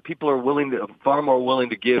 Yes, people are far more willing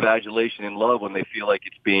to give adulation and love when they feel like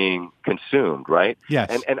it's being consumed, right?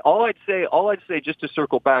 Yes. And all I'd say, just to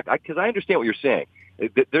circle back, because I understand what you're saying.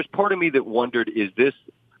 There's part of me that wondered,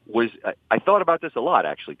 I thought about this a lot,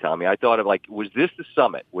 actually, Tommy. I thought of, was this the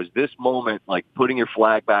summit? Was this moment like putting your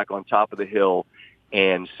flag back on top of the hill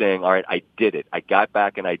and saying, all right, I did it. I got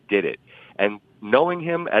back and I did it. And knowing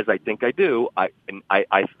him as I think I do, I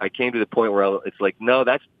came to the point where it's like, no,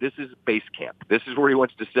 this is base camp. This is where he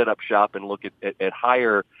wants to set up shop and look at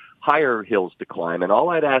higher hills to climb. And all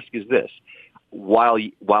I'd ask is this: while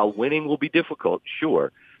winning will be difficult,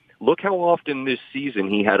 sure, look how often this season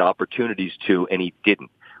he had opportunities to, and he didn't.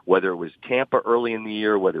 Whether it was Tampa early in the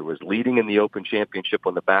year, whether it was leading in the Open Championship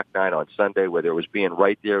on the back nine on Sunday, whether it was being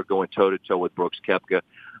right there going toe to toe with Brooks Koepka.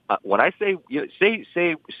 When I say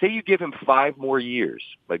you give him 5 more years,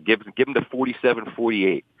 like give him to 47,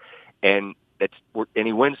 48, and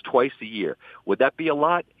he wins twice a year, would that be a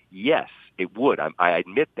lot? Yes, it would. I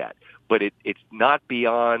admit that, but it's not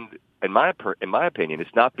beyond, in my opinion,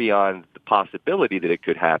 it's not beyond the possibility that it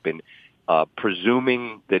could happen.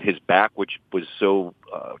 Presuming that his back, which was so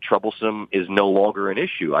troublesome, is no longer an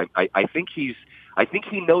issue. I think he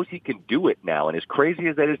knows he can do it now. And as crazy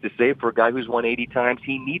as that is to say for a guy who's won 80 times,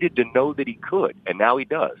 he needed to know that he could, and now he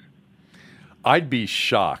does. I'd be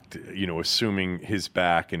shocked, assuming his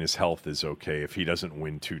back and his health is okay, if he doesn't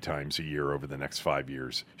win 2 times a year over the next 5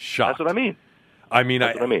 years. Shocked. That's what I mean.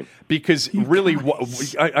 That's what I mean. Because really,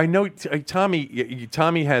 I know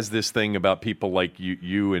Tommy has this thing about people like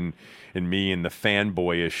you and me and the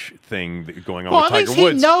fanboyish thing going on with Tiger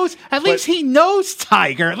Woods. At least he knows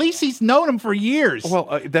Tiger. At least he's known him for years.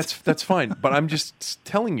 Well, that's fine. But I'm just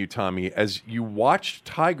telling you, Tommy, as you watched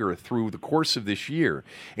Tiger through the course of this year,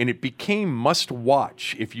 and it became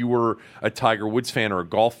must-watch if you were a Tiger Woods fan or a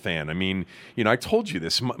golf fan. I mean, I told you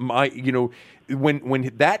this.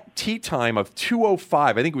 When that tee time of 2:05,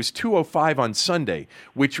 I think it was 2:05 on Sunday,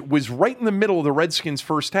 which was right in the middle of the Redskins'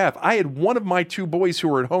 first half, I had one of my 2 boys who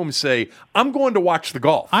were at home say, I'm going to watch the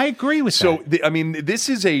golf. I agree with that. This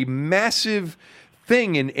is a massive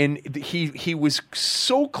thing, and he was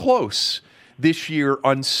so close this year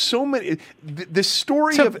on so many. The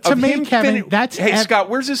story of me, him, Kevin, Scott,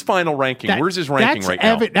 where's his final ranking? Where's his ranking right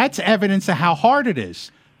now? That's evidence of how hard it is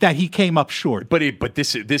that he came up short. But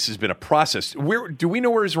this has been a process. Do we know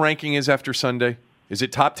where his ranking is after Sunday? Is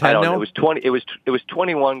it top 10 I don't now? know. It was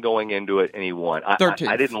 21 going into it, and he won. 13th.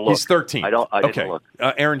 I didn't look. He's 13th. I didn't look.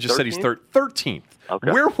 Aaron just 13th? said he's 13th.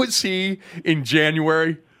 Okay. Where was he in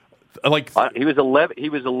January? He was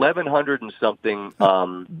 1,100 and something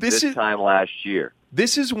this time last year.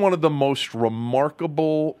 This is one of the most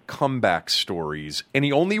remarkable comeback stories, and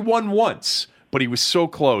he only won once, but he was so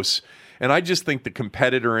close. And I just think the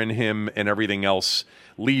competitor in him and everything else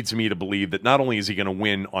leads me to believe that not only is he going to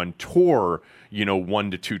win on tour,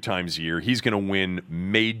 1 to 2 times a year, he's going to win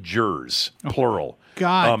majors, plural.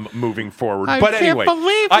 God. Moving forward. But anyway, can't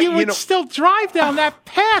believe you would still drive down that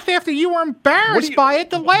path after you were embarrassed by it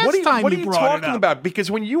the last time you brought it up. What are you talking about? Because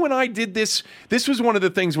when you and I did this was one of the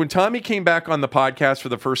things, when Tommy came back on the podcast for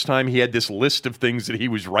the first time, he had this list of things that he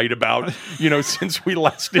was right about, since we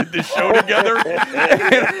last did the show together.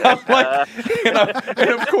 And I'm like, and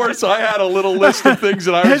of course I had a little list of things things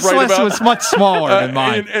that I was His right list about. was much smaller than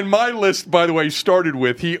mine. And my list, by the way, started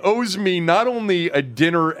with he owes me not only a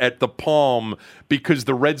dinner at the Palm because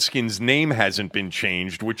the Redskins' name hasn't been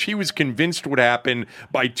changed, which he was convinced would happen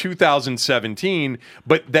by 2017,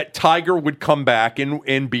 but that Tiger would come back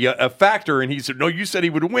and be a factor. And he said, no, you said he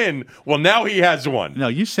would win. Well, now he has one. No,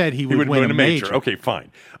 you said he would win a major. Okay,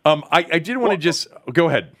 fine. I did want to just go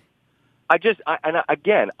ahead.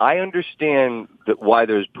 I understand why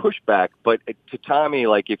there's pushback, but to Tommy,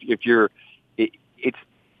 like if you're, it's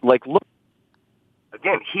like look.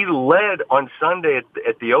 Again, he led on Sunday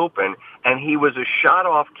at the Open, and he was a shot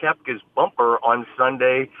off Koepka's bumper on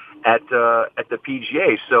Sunday at the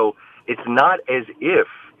PGA. So it's not as if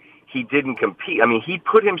he didn't compete. I mean, he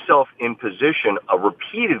put himself in position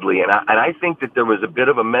repeatedly, and I think that there was a bit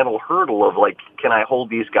of a mental hurdle of like, can I hold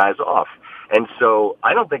these guys off? And so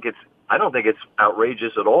I don't think it's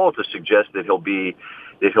outrageous at all to suggest that he'll be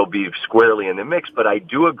squarely in the mix, but I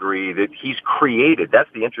do agree that he's created, that's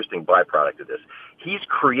the interesting byproduct of this, he's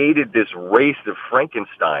created this race of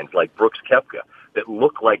Frankensteins like Brooks Koepka that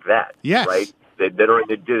look like that, yes. right? That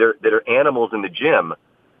are animals in the gym.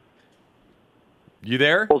 You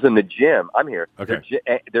there? Animals in the gym. I'm here. Okay.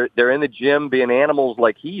 They're in the gym being animals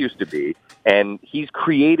like he used to be, and he's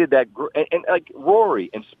created that. And like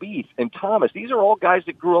Rory and Spieth and Thomas, these are all guys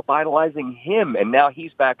that grew up idolizing him, and now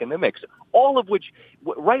he's back in the mix. All of which,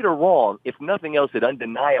 right or wrong, if nothing else, it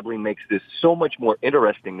undeniably makes this so much more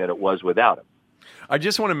interesting than it was without him. I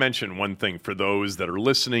just want to mention one thing for those that are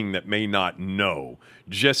listening that may not know,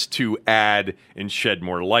 just to add and shed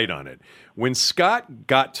more light on it. When Scott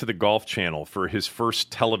got to the Golf Channel for his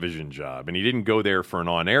first television job, and he didn't go there for an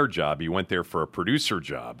on-air job, he went there for a producer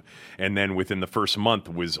job, and then within the first month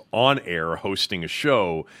was on air hosting a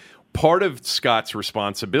show. Part of Scott's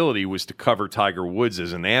responsibility was to cover Tiger Woods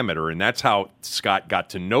as an amateur, and that's how Scott got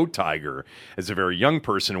to know Tiger as a very young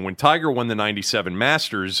person. And when Tiger won the 97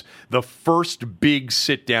 Masters, the first big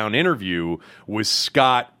sit-down interview was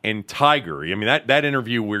Scott and Tiger. I mean, that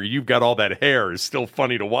interview where you've got all that hair is still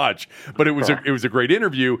funny to watch, but it was a great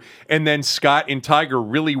interview. And then Scott and Tiger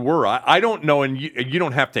really were. I don't know, and you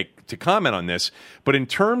don't have to comment on this, but in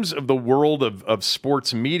terms of the world of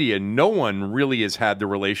sports media, no one really has had the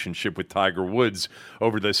relationship with Tiger Woods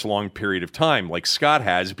over this long period of time like Scott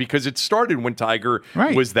has, because it started when Tiger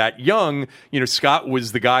was that young. You know, Scott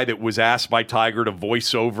was the guy that was asked by Tiger to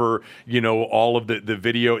voice over, you know, all of the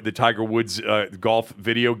video, the Tiger Woods golf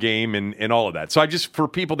video game and all of that. So I just, for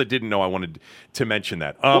people that didn't know, I wanted to mention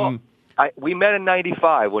that. We met in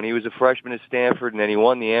 95 when he was a freshman at Stanford, and then he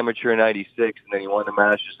won the amateur in 96, and then he won the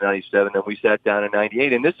Masters in 97, and we sat down in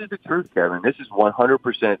 98. And this is the truth, Kevin. This is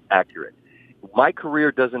 100% accurate. My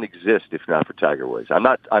career doesn't exist if not for Tiger Woods. I'm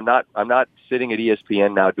not sitting at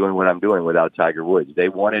ESPN now doing what I'm doing without Tiger Woods. They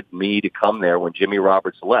wanted me to come there when Jimmy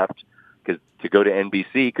Roberts left to go to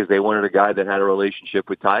NBC because they wanted a guy that had a relationship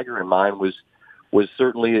with Tiger, and mine was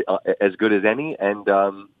certainly as good as any, and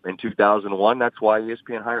in 2001, that's why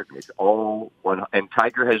ESPN hired me. It's all one, and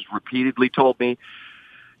Tiger has repeatedly told me,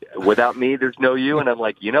 without me, there's no you, and I'm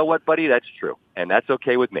like, you know what, buddy, that's true, and that's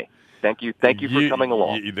okay with me. Thank you for coming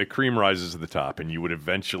along. The cream rises to the top, and you would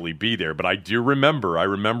eventually be there. But I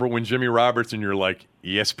remember when Jimmy Roberts, and you're like,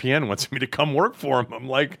 ESPN wants me to come work for him. I'm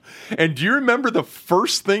like, and do you remember the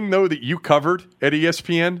first thing, though, that you covered at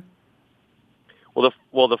ESPN?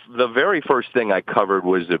 Well, the very first thing I covered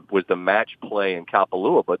was the match play in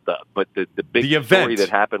Kapalua, but the big story that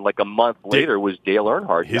happened like a month later was Dale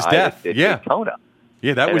Earnhardt, his death, at Daytona.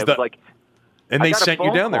 Yeah, that was and they sent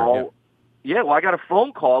you down there. Yeah, well, I got a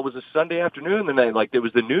phone call. It was a Sunday afternoon, and there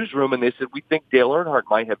was the newsroom, and they said, we think Dale Earnhardt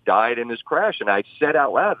might have died in his crash. And I said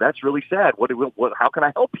out loud, that's really sad. How can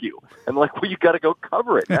I help you? And well, you got to go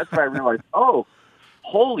cover it. And that's when I realized,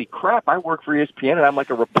 holy crap, I work for ESPN, and I'm like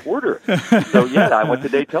a reporter. So, yeah, I went to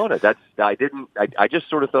Daytona. I just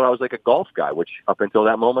sort of thought I was like a golf guy, which up until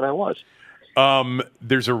that moment I was.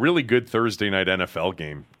 There's a really good Thursday night NFL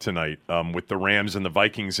game tonight with the Rams and the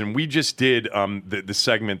Vikings, and we just did the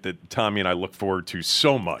segment that Tommy and I look forward to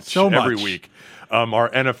so much every week, our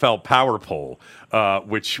NFL Power Poll,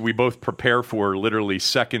 which we both prepare for literally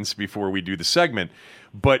seconds before we do the segment.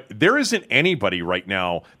 But there isn't anybody right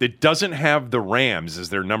now that doesn't have the Rams as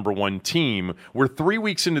their number one team. We're 3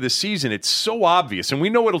 weeks into the season. It's so obvious, and we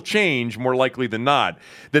know it'll change more likely than not,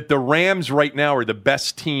 that the Rams right now are the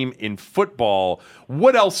best team in football.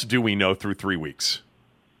 What else do we know through 3 weeks?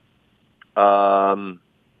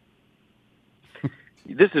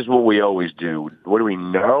 This is what we always do. What do we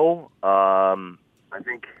know? I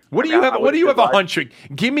think. What do you have? What do you have a hunch?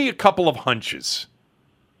 Give me a couple of hunches.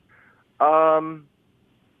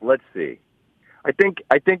 Let's see. I think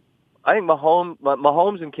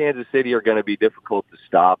Mahomes and Kansas City are going to be difficult to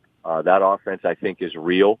stop. That offense, I think, is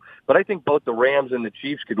real. But I think both the Rams and the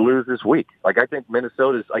Chiefs could lose this week. Like, I think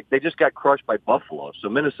Minnesota's like they just got crushed by Buffalo. So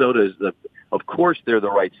Minnesota is of course, they're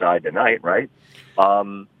the right side tonight, right?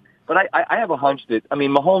 But I have a hunch that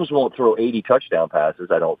Mahomes won't throw 80 touchdown passes.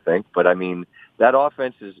 I don't think, but that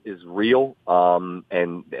offense is real,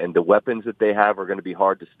 and the weapons that they have are going to be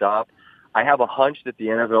hard to stop. I have a hunch that the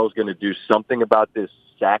NFL is going to do something about this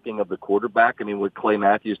sacking of the quarterback. What Clay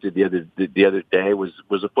Matthews did the other day was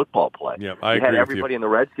a football play. Yeah, I agree. Had everybody in the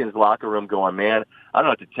Redskins locker room going, man, I don't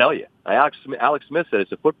know what to tell you. Alex Smith said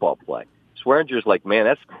it's a football play. Swearinger's like, man,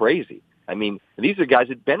 that's crazy. These are guys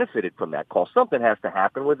that benefited from that call. Something has to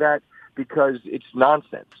happen with that because it's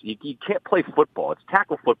nonsense. You can't play football. It's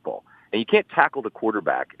tackle football. And you can't tackle the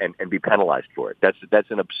quarterback and be penalized for it.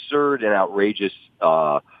 That's an absurd and outrageous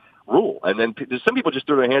rule. And then some people just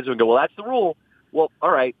throw their hands up and go, well, that's the rule. Well,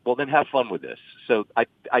 all right. Well, then have fun with this. So I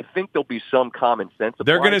think there'll be some common sense.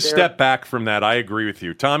 They're going to step back from that. I agree with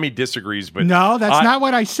you. Tommy disagrees, but no, that's not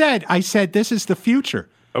what I said. I said this is the future.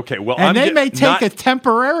 Okay, well, and they may take a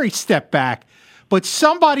temporary step back, but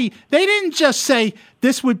they didn't just say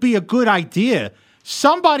this would be a good idea.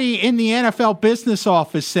 Somebody in the NFL business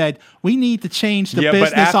office said we need to change the business on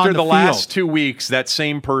the field. Yeah, but after the last 2 weeks, that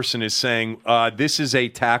same person is saying this is a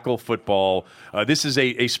tackle football. This is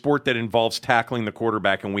a sport that involves tackling the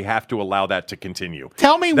quarterback, and we have to allow that to continue.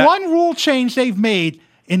 Tell me one rule change they've made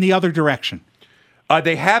in the other direction.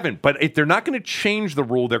 They haven't, but if they're not going to change the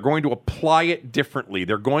rule, they're going to apply it differently.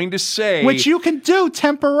 They're going to say... Which you can do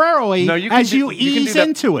temporarily as you ease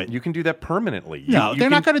into it. You can do that permanently. No, they're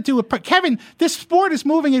not going to do it. Kevin, this sport is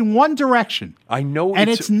moving in one direction. I know. And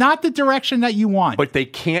it's not the direction that you want. But they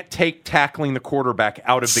can't take tackling the quarterback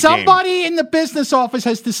out of the game. Somebody in the business office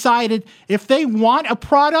has decided if they want a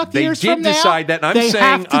product years from now, they did decide that, and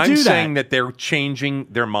I'm saying that they're changing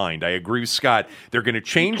their mind. I agree with Scott. They're going to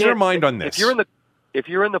change their mind on this. If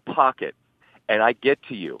you're in the pocket and I get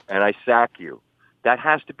to you and I sack you, that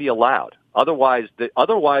has to be allowed. Otherwise,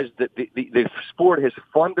 the sport has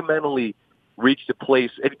fundamentally reached a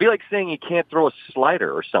place. It'd be like saying you can't throw a slider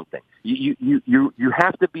or something. You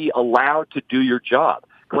have to be allowed to do your job.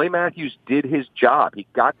 Clay Matthews did his job. He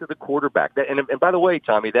got to the quarterback. And by the way,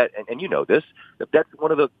 Tommy, and you know this, that's one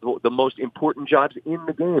of the most important jobs in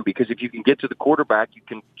the game, because if you can get to the quarterback,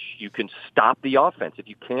 you can stop the offense. If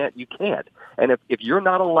you can't, you can't. And if you're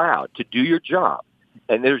not allowed to do your job,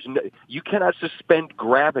 and you cannot suspend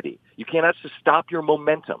gravity, you cannot stop your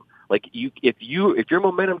momentum. Like if your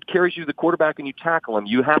momentum carries you to the quarterback and you tackle him,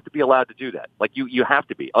 you have to be allowed to do that. Like you have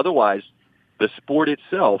to be. Otherwise, the sport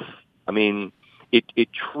itself, it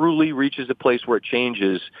truly reaches a place where it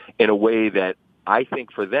changes in a way that I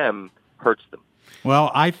think for them hurts them.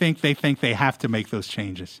 Well, I think they have to make those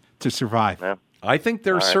changes to survive. Yeah. I think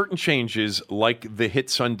there are certain changes, like the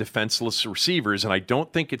hits on defenseless receivers, and I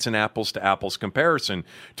don't think it's an apples-to-apples comparison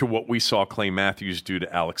to what we saw Clay Matthews do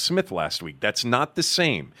to Alex Smith last week. That's not the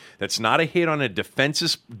same. That's not a hit on a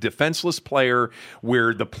defenseless player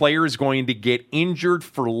where the player is going to get injured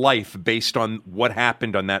for life based on what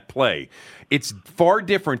happened on that play. It's far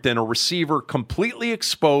different than a receiver completely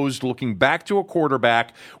exposed, looking back to a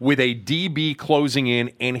quarterback with a DB closing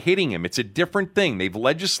in and hitting him. It's a different thing. They've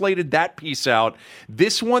legislated that piece out.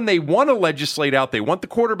 This one, they want to legislate out. They want the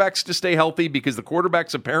quarterbacks to stay healthy because the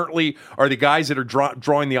quarterbacks apparently are the guys that are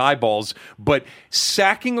drawing the eyeballs. But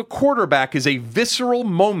sacking a quarterback is a visceral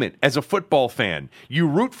moment as a football fan. You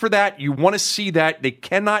root for that. You want to see that. They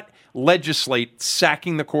cannot legislate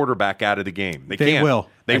sacking the quarterback out of the game. They can't. Will.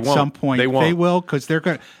 They At won't. some point. They won't. They will, because they're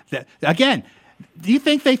going to... Again, do you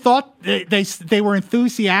think they thought they were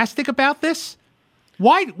enthusiastic about this?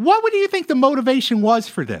 Why? What do you think the motivation was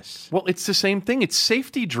for this? Well, it's the same thing. It's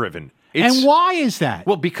safety-driven. And why is that?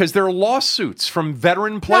 Well, because there are lawsuits from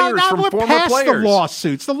veteran players, from former players. The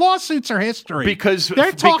lawsuits. The lawsuits are history. Because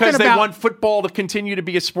they want football to continue to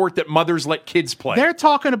be a sport that mothers let kids play. They're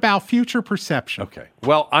talking about future perception. Okay.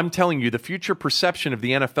 Well, I'm telling you, the future perception of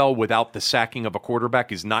the NFL without the sacking of a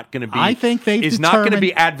quarterback is not going to be. Not going to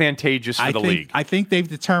be advantageous for the league. I think they've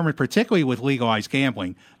determined, particularly with legalized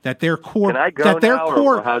gambling, that their core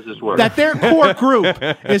or how's this work? That their core group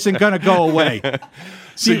isn't going to go away.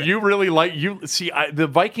 So you really the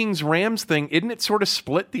Vikings-Rams thing? Isn't it sort of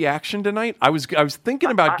split the action tonight? I was thinking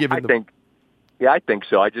about giving them. I think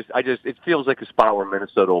so. I just it feels like a spot where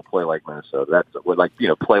Minnesota will play like Minnesota. That's what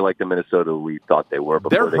play like the Minnesota we thought they were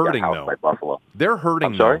before they got housed by Buffalo. They're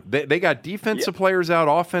hurting. I'm sorry? They got defensive players out,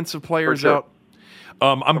 offensive players out.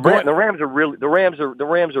 The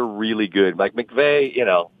Rams are really good. Like McVay,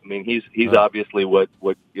 he's obviously what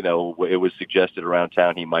it was suggested around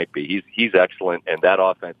town he might be. He's excellent, and that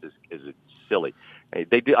offense is silly.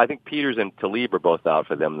 They do. I think Peters and Talib are both out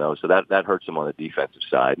for them though, so that hurts them on the defensive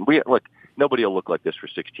side. And nobody will look like this for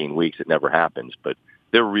 16 weeks. It never happens, but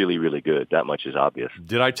they're really, really good. That much is obvious.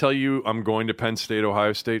 Did I tell you I'm going to Penn State,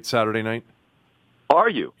 Ohio State Saturday night? Are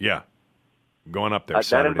you? Yeah. Going up there.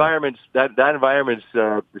 That environment's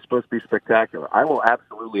is supposed to be spectacular. I will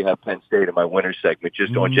absolutely have Penn State in my winter segment,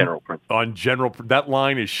 just on general principle. That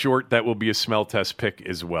line is short. That will be a smell test pick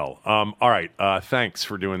as well. All right. Thanks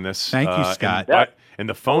for doing this. Thank you, Scott. And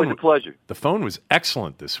the phone, always a pleasure. The phone was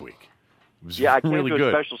excellent this week. It was I came really to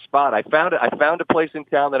good. A special spot. I found a place in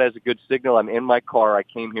town that has a good signal. I'm in my car. I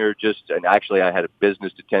came here and actually I had a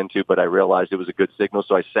business to tend to, but I realized it was a good signal,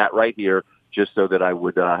 so I sat right here just so that I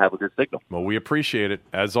would have a good signal. Well, we appreciate it,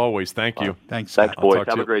 as always. Thank you. Thanks, Scott. Boys.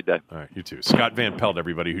 Have a great day. All right, you too. Scott Van Pelt,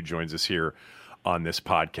 everybody who joins us here on this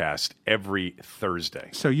podcast every Thursday.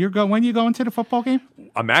 So when you going to the football game?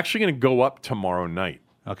 I'm actually going to go up tomorrow night.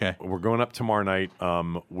 Okay. We're going up tomorrow night. There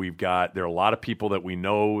are a lot of people that we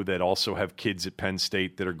know that also have kids at Penn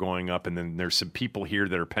State that are going up, and then there's some people here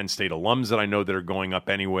that are Penn State alums that I know that are going up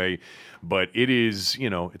anyway. But it is,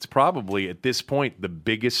 it's probably at this point the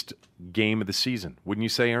biggest game of the season. Wouldn't you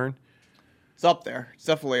say, Aaron? It's up there. It's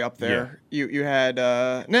definitely up there. Yeah. You had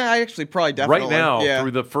I actually probably definitely right now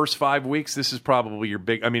through the first 5 weeks. This is probably your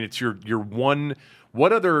big. I mean, it's your one.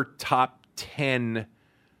 What other top 10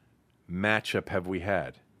 matchup have we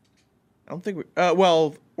had? I don't think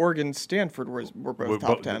Oregon Stanford were both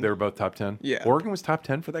top 10. They were both top 10. Yeah, Oregon was top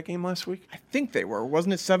 10 for that game last week. I think they were.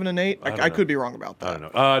 Wasn't it 7 and 8? I could be wrong about that. I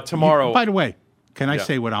don't know. Tomorrow. By the way, can I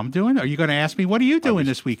say what I'm doing? Are you going to ask me what are you doing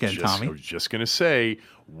this weekend, Tommy? I was just going to say,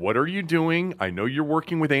 what are you doing? I know you're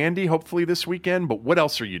working with Andy hopefully this weekend, but what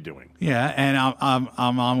else are you doing? Yeah, and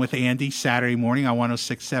I'm on with Andy Saturday morning on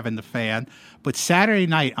 106.7 The Fan. But Saturday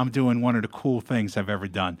night, I'm doing one of the cool things I've ever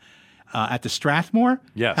done. At the Strathmore?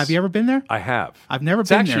 Yes. Have you ever been there? I have. I've never been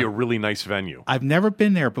there. It's actually a really nice venue. I've never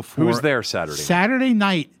been there before. Who's there Saturday night? Saturday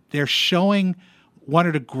night, they're showing one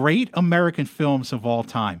of the great American films of all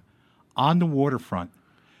time, On the Waterfront.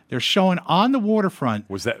 They're showing On the Waterfront.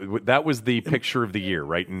 Was that was the picture of the year,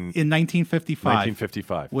 right? In 1955.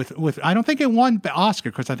 1955. With I don't think it won the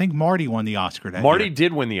Oscar because I think Marty won the Oscar that Marty year.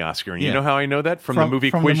 did win the Oscar, and you know how I know that? From the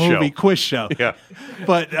movie Quiz Show. Yeah.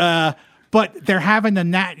 But they're having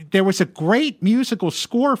there was a great musical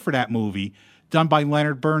score for that movie done by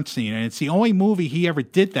Leonard Bernstein, and it's the only movie he ever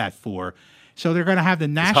did that for. So they're going to have the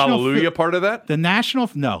national. Is Hallelujah part of that? The national.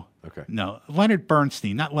 No. Okay. No, Leonard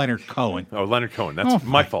Bernstein, not Leonard Cohen. Oh, Leonard Cohen. That's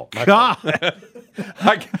my fault. God.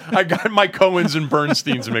 I got my Cohens and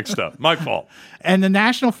Bernsteins mixed up. My fault. And the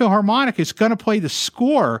National Philharmonic is going to play the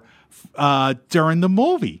score during the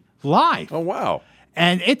movie live. Oh, wow.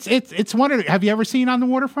 And it's one of the, have you ever seen On the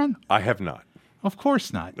Waterfront? I have not. Of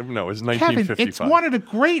course not. No, it's 1955. Kevin, it's one of the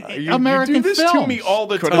great American films. You do this films. to me all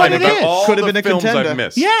the time. But it is. All Could have the been a films contender. I've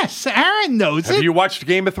missed. Yes, Aaron knows it. Have you watched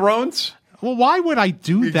Game of Thrones? Well, why would I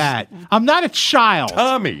do that? I'm not a child.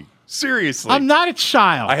 Tommy, seriously. I'm not a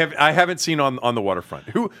child. I haven't seen on the Waterfront.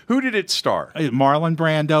 Who did it star? Marlon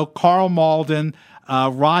Brando, Carl Malden,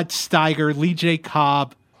 Rod Steiger, Lee J.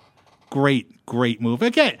 Cobb. Great movie.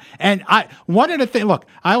 Again, and one of the things, look,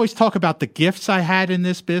 I always talk about the gifts I had in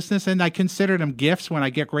this business, and I consider them gifts when I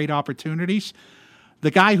get great opportunities. The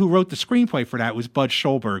guy who wrote the screenplay for that was Bud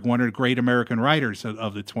Schulberg, one of the great American writers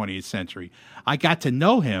of the 20th century. I got to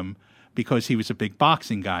know him because he was a big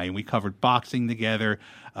boxing guy, and we covered boxing together.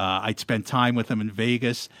 I'd spent time with him in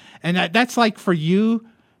Vegas. And that's like for you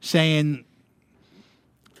saying,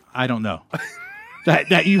 I don't know.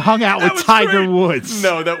 That you hung out with Tiger Woods.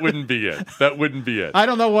 No, that wouldn't be it. That wouldn't be it. I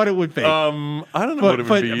don't know what it would be. I don't know what it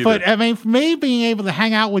would be either. But I mean, for me, being able to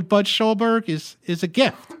hang out with Bud Schulberg is a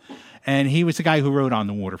gift. And he was the guy who wrote On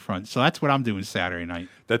the Waterfront. So that's what I'm doing Saturday night.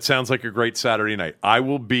 That sounds like a great Saturday night. I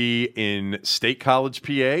will be in State College,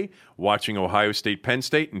 PA, watching Ohio State, Penn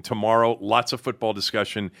State. And tomorrow, lots of football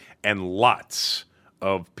discussion and lots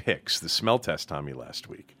of picks. The smell test, Tommy, last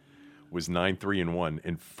week was 9-3-1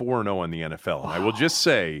 and 4-0 on the NFL. And I will just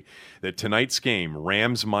say that tonight's game,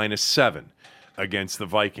 Rams -7 against the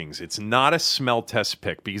Vikings, it's not a smell test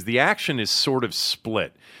pick because the action is sort of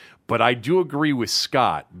split. But I do agree with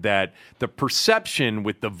Scott that the perception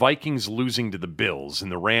with the Vikings losing to the Bills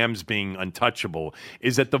and the Rams being untouchable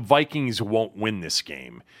is that the Vikings won't win this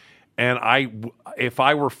game. And if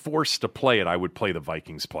I were forced to play it, I would play the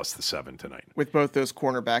Vikings plus the 7 tonight. With both those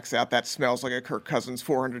cornerbacks out, that smells like a Kirk Cousins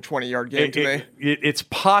 420-yard game to me. It's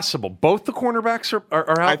possible. Both the cornerbacks are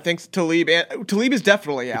out? I think Talib is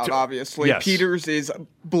definitely out, obviously. Yes. Peters is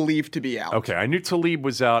believed to be out. Okay, I knew Talib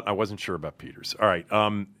was out. I wasn't sure about Peters. All right.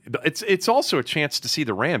 It's also a chance to see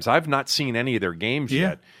the Rams. I've not seen any of their games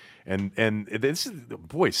yet. And this is,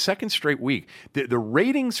 boy, second straight week. The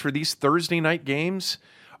ratings for these Thursday night games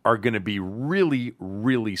are going to be really,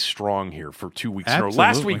 really strong here for 2 weeks in a row.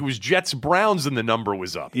 Last week it was Jets-Browns and the number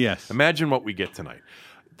was up. Yes. Imagine what we get tonight.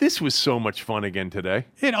 This was so much fun again today.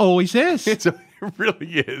 It always is. It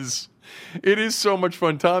really is. It is so much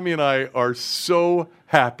fun. Tommy and I are so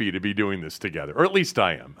happy to be doing this together, or at least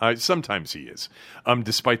I am. Sometimes he is,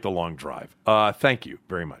 despite the long drive. Thank you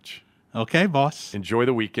very much. Okay, boss. Enjoy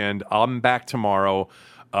the weekend. I'm back tomorrow.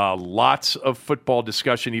 Lots of football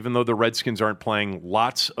discussion, even though the Redskins aren't playing.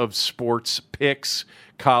 Lots of sports picks,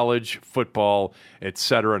 college football,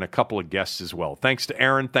 etc., and a couple of guests as well. Thanks to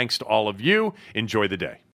Aaron. Thanks to all of you. Enjoy the day.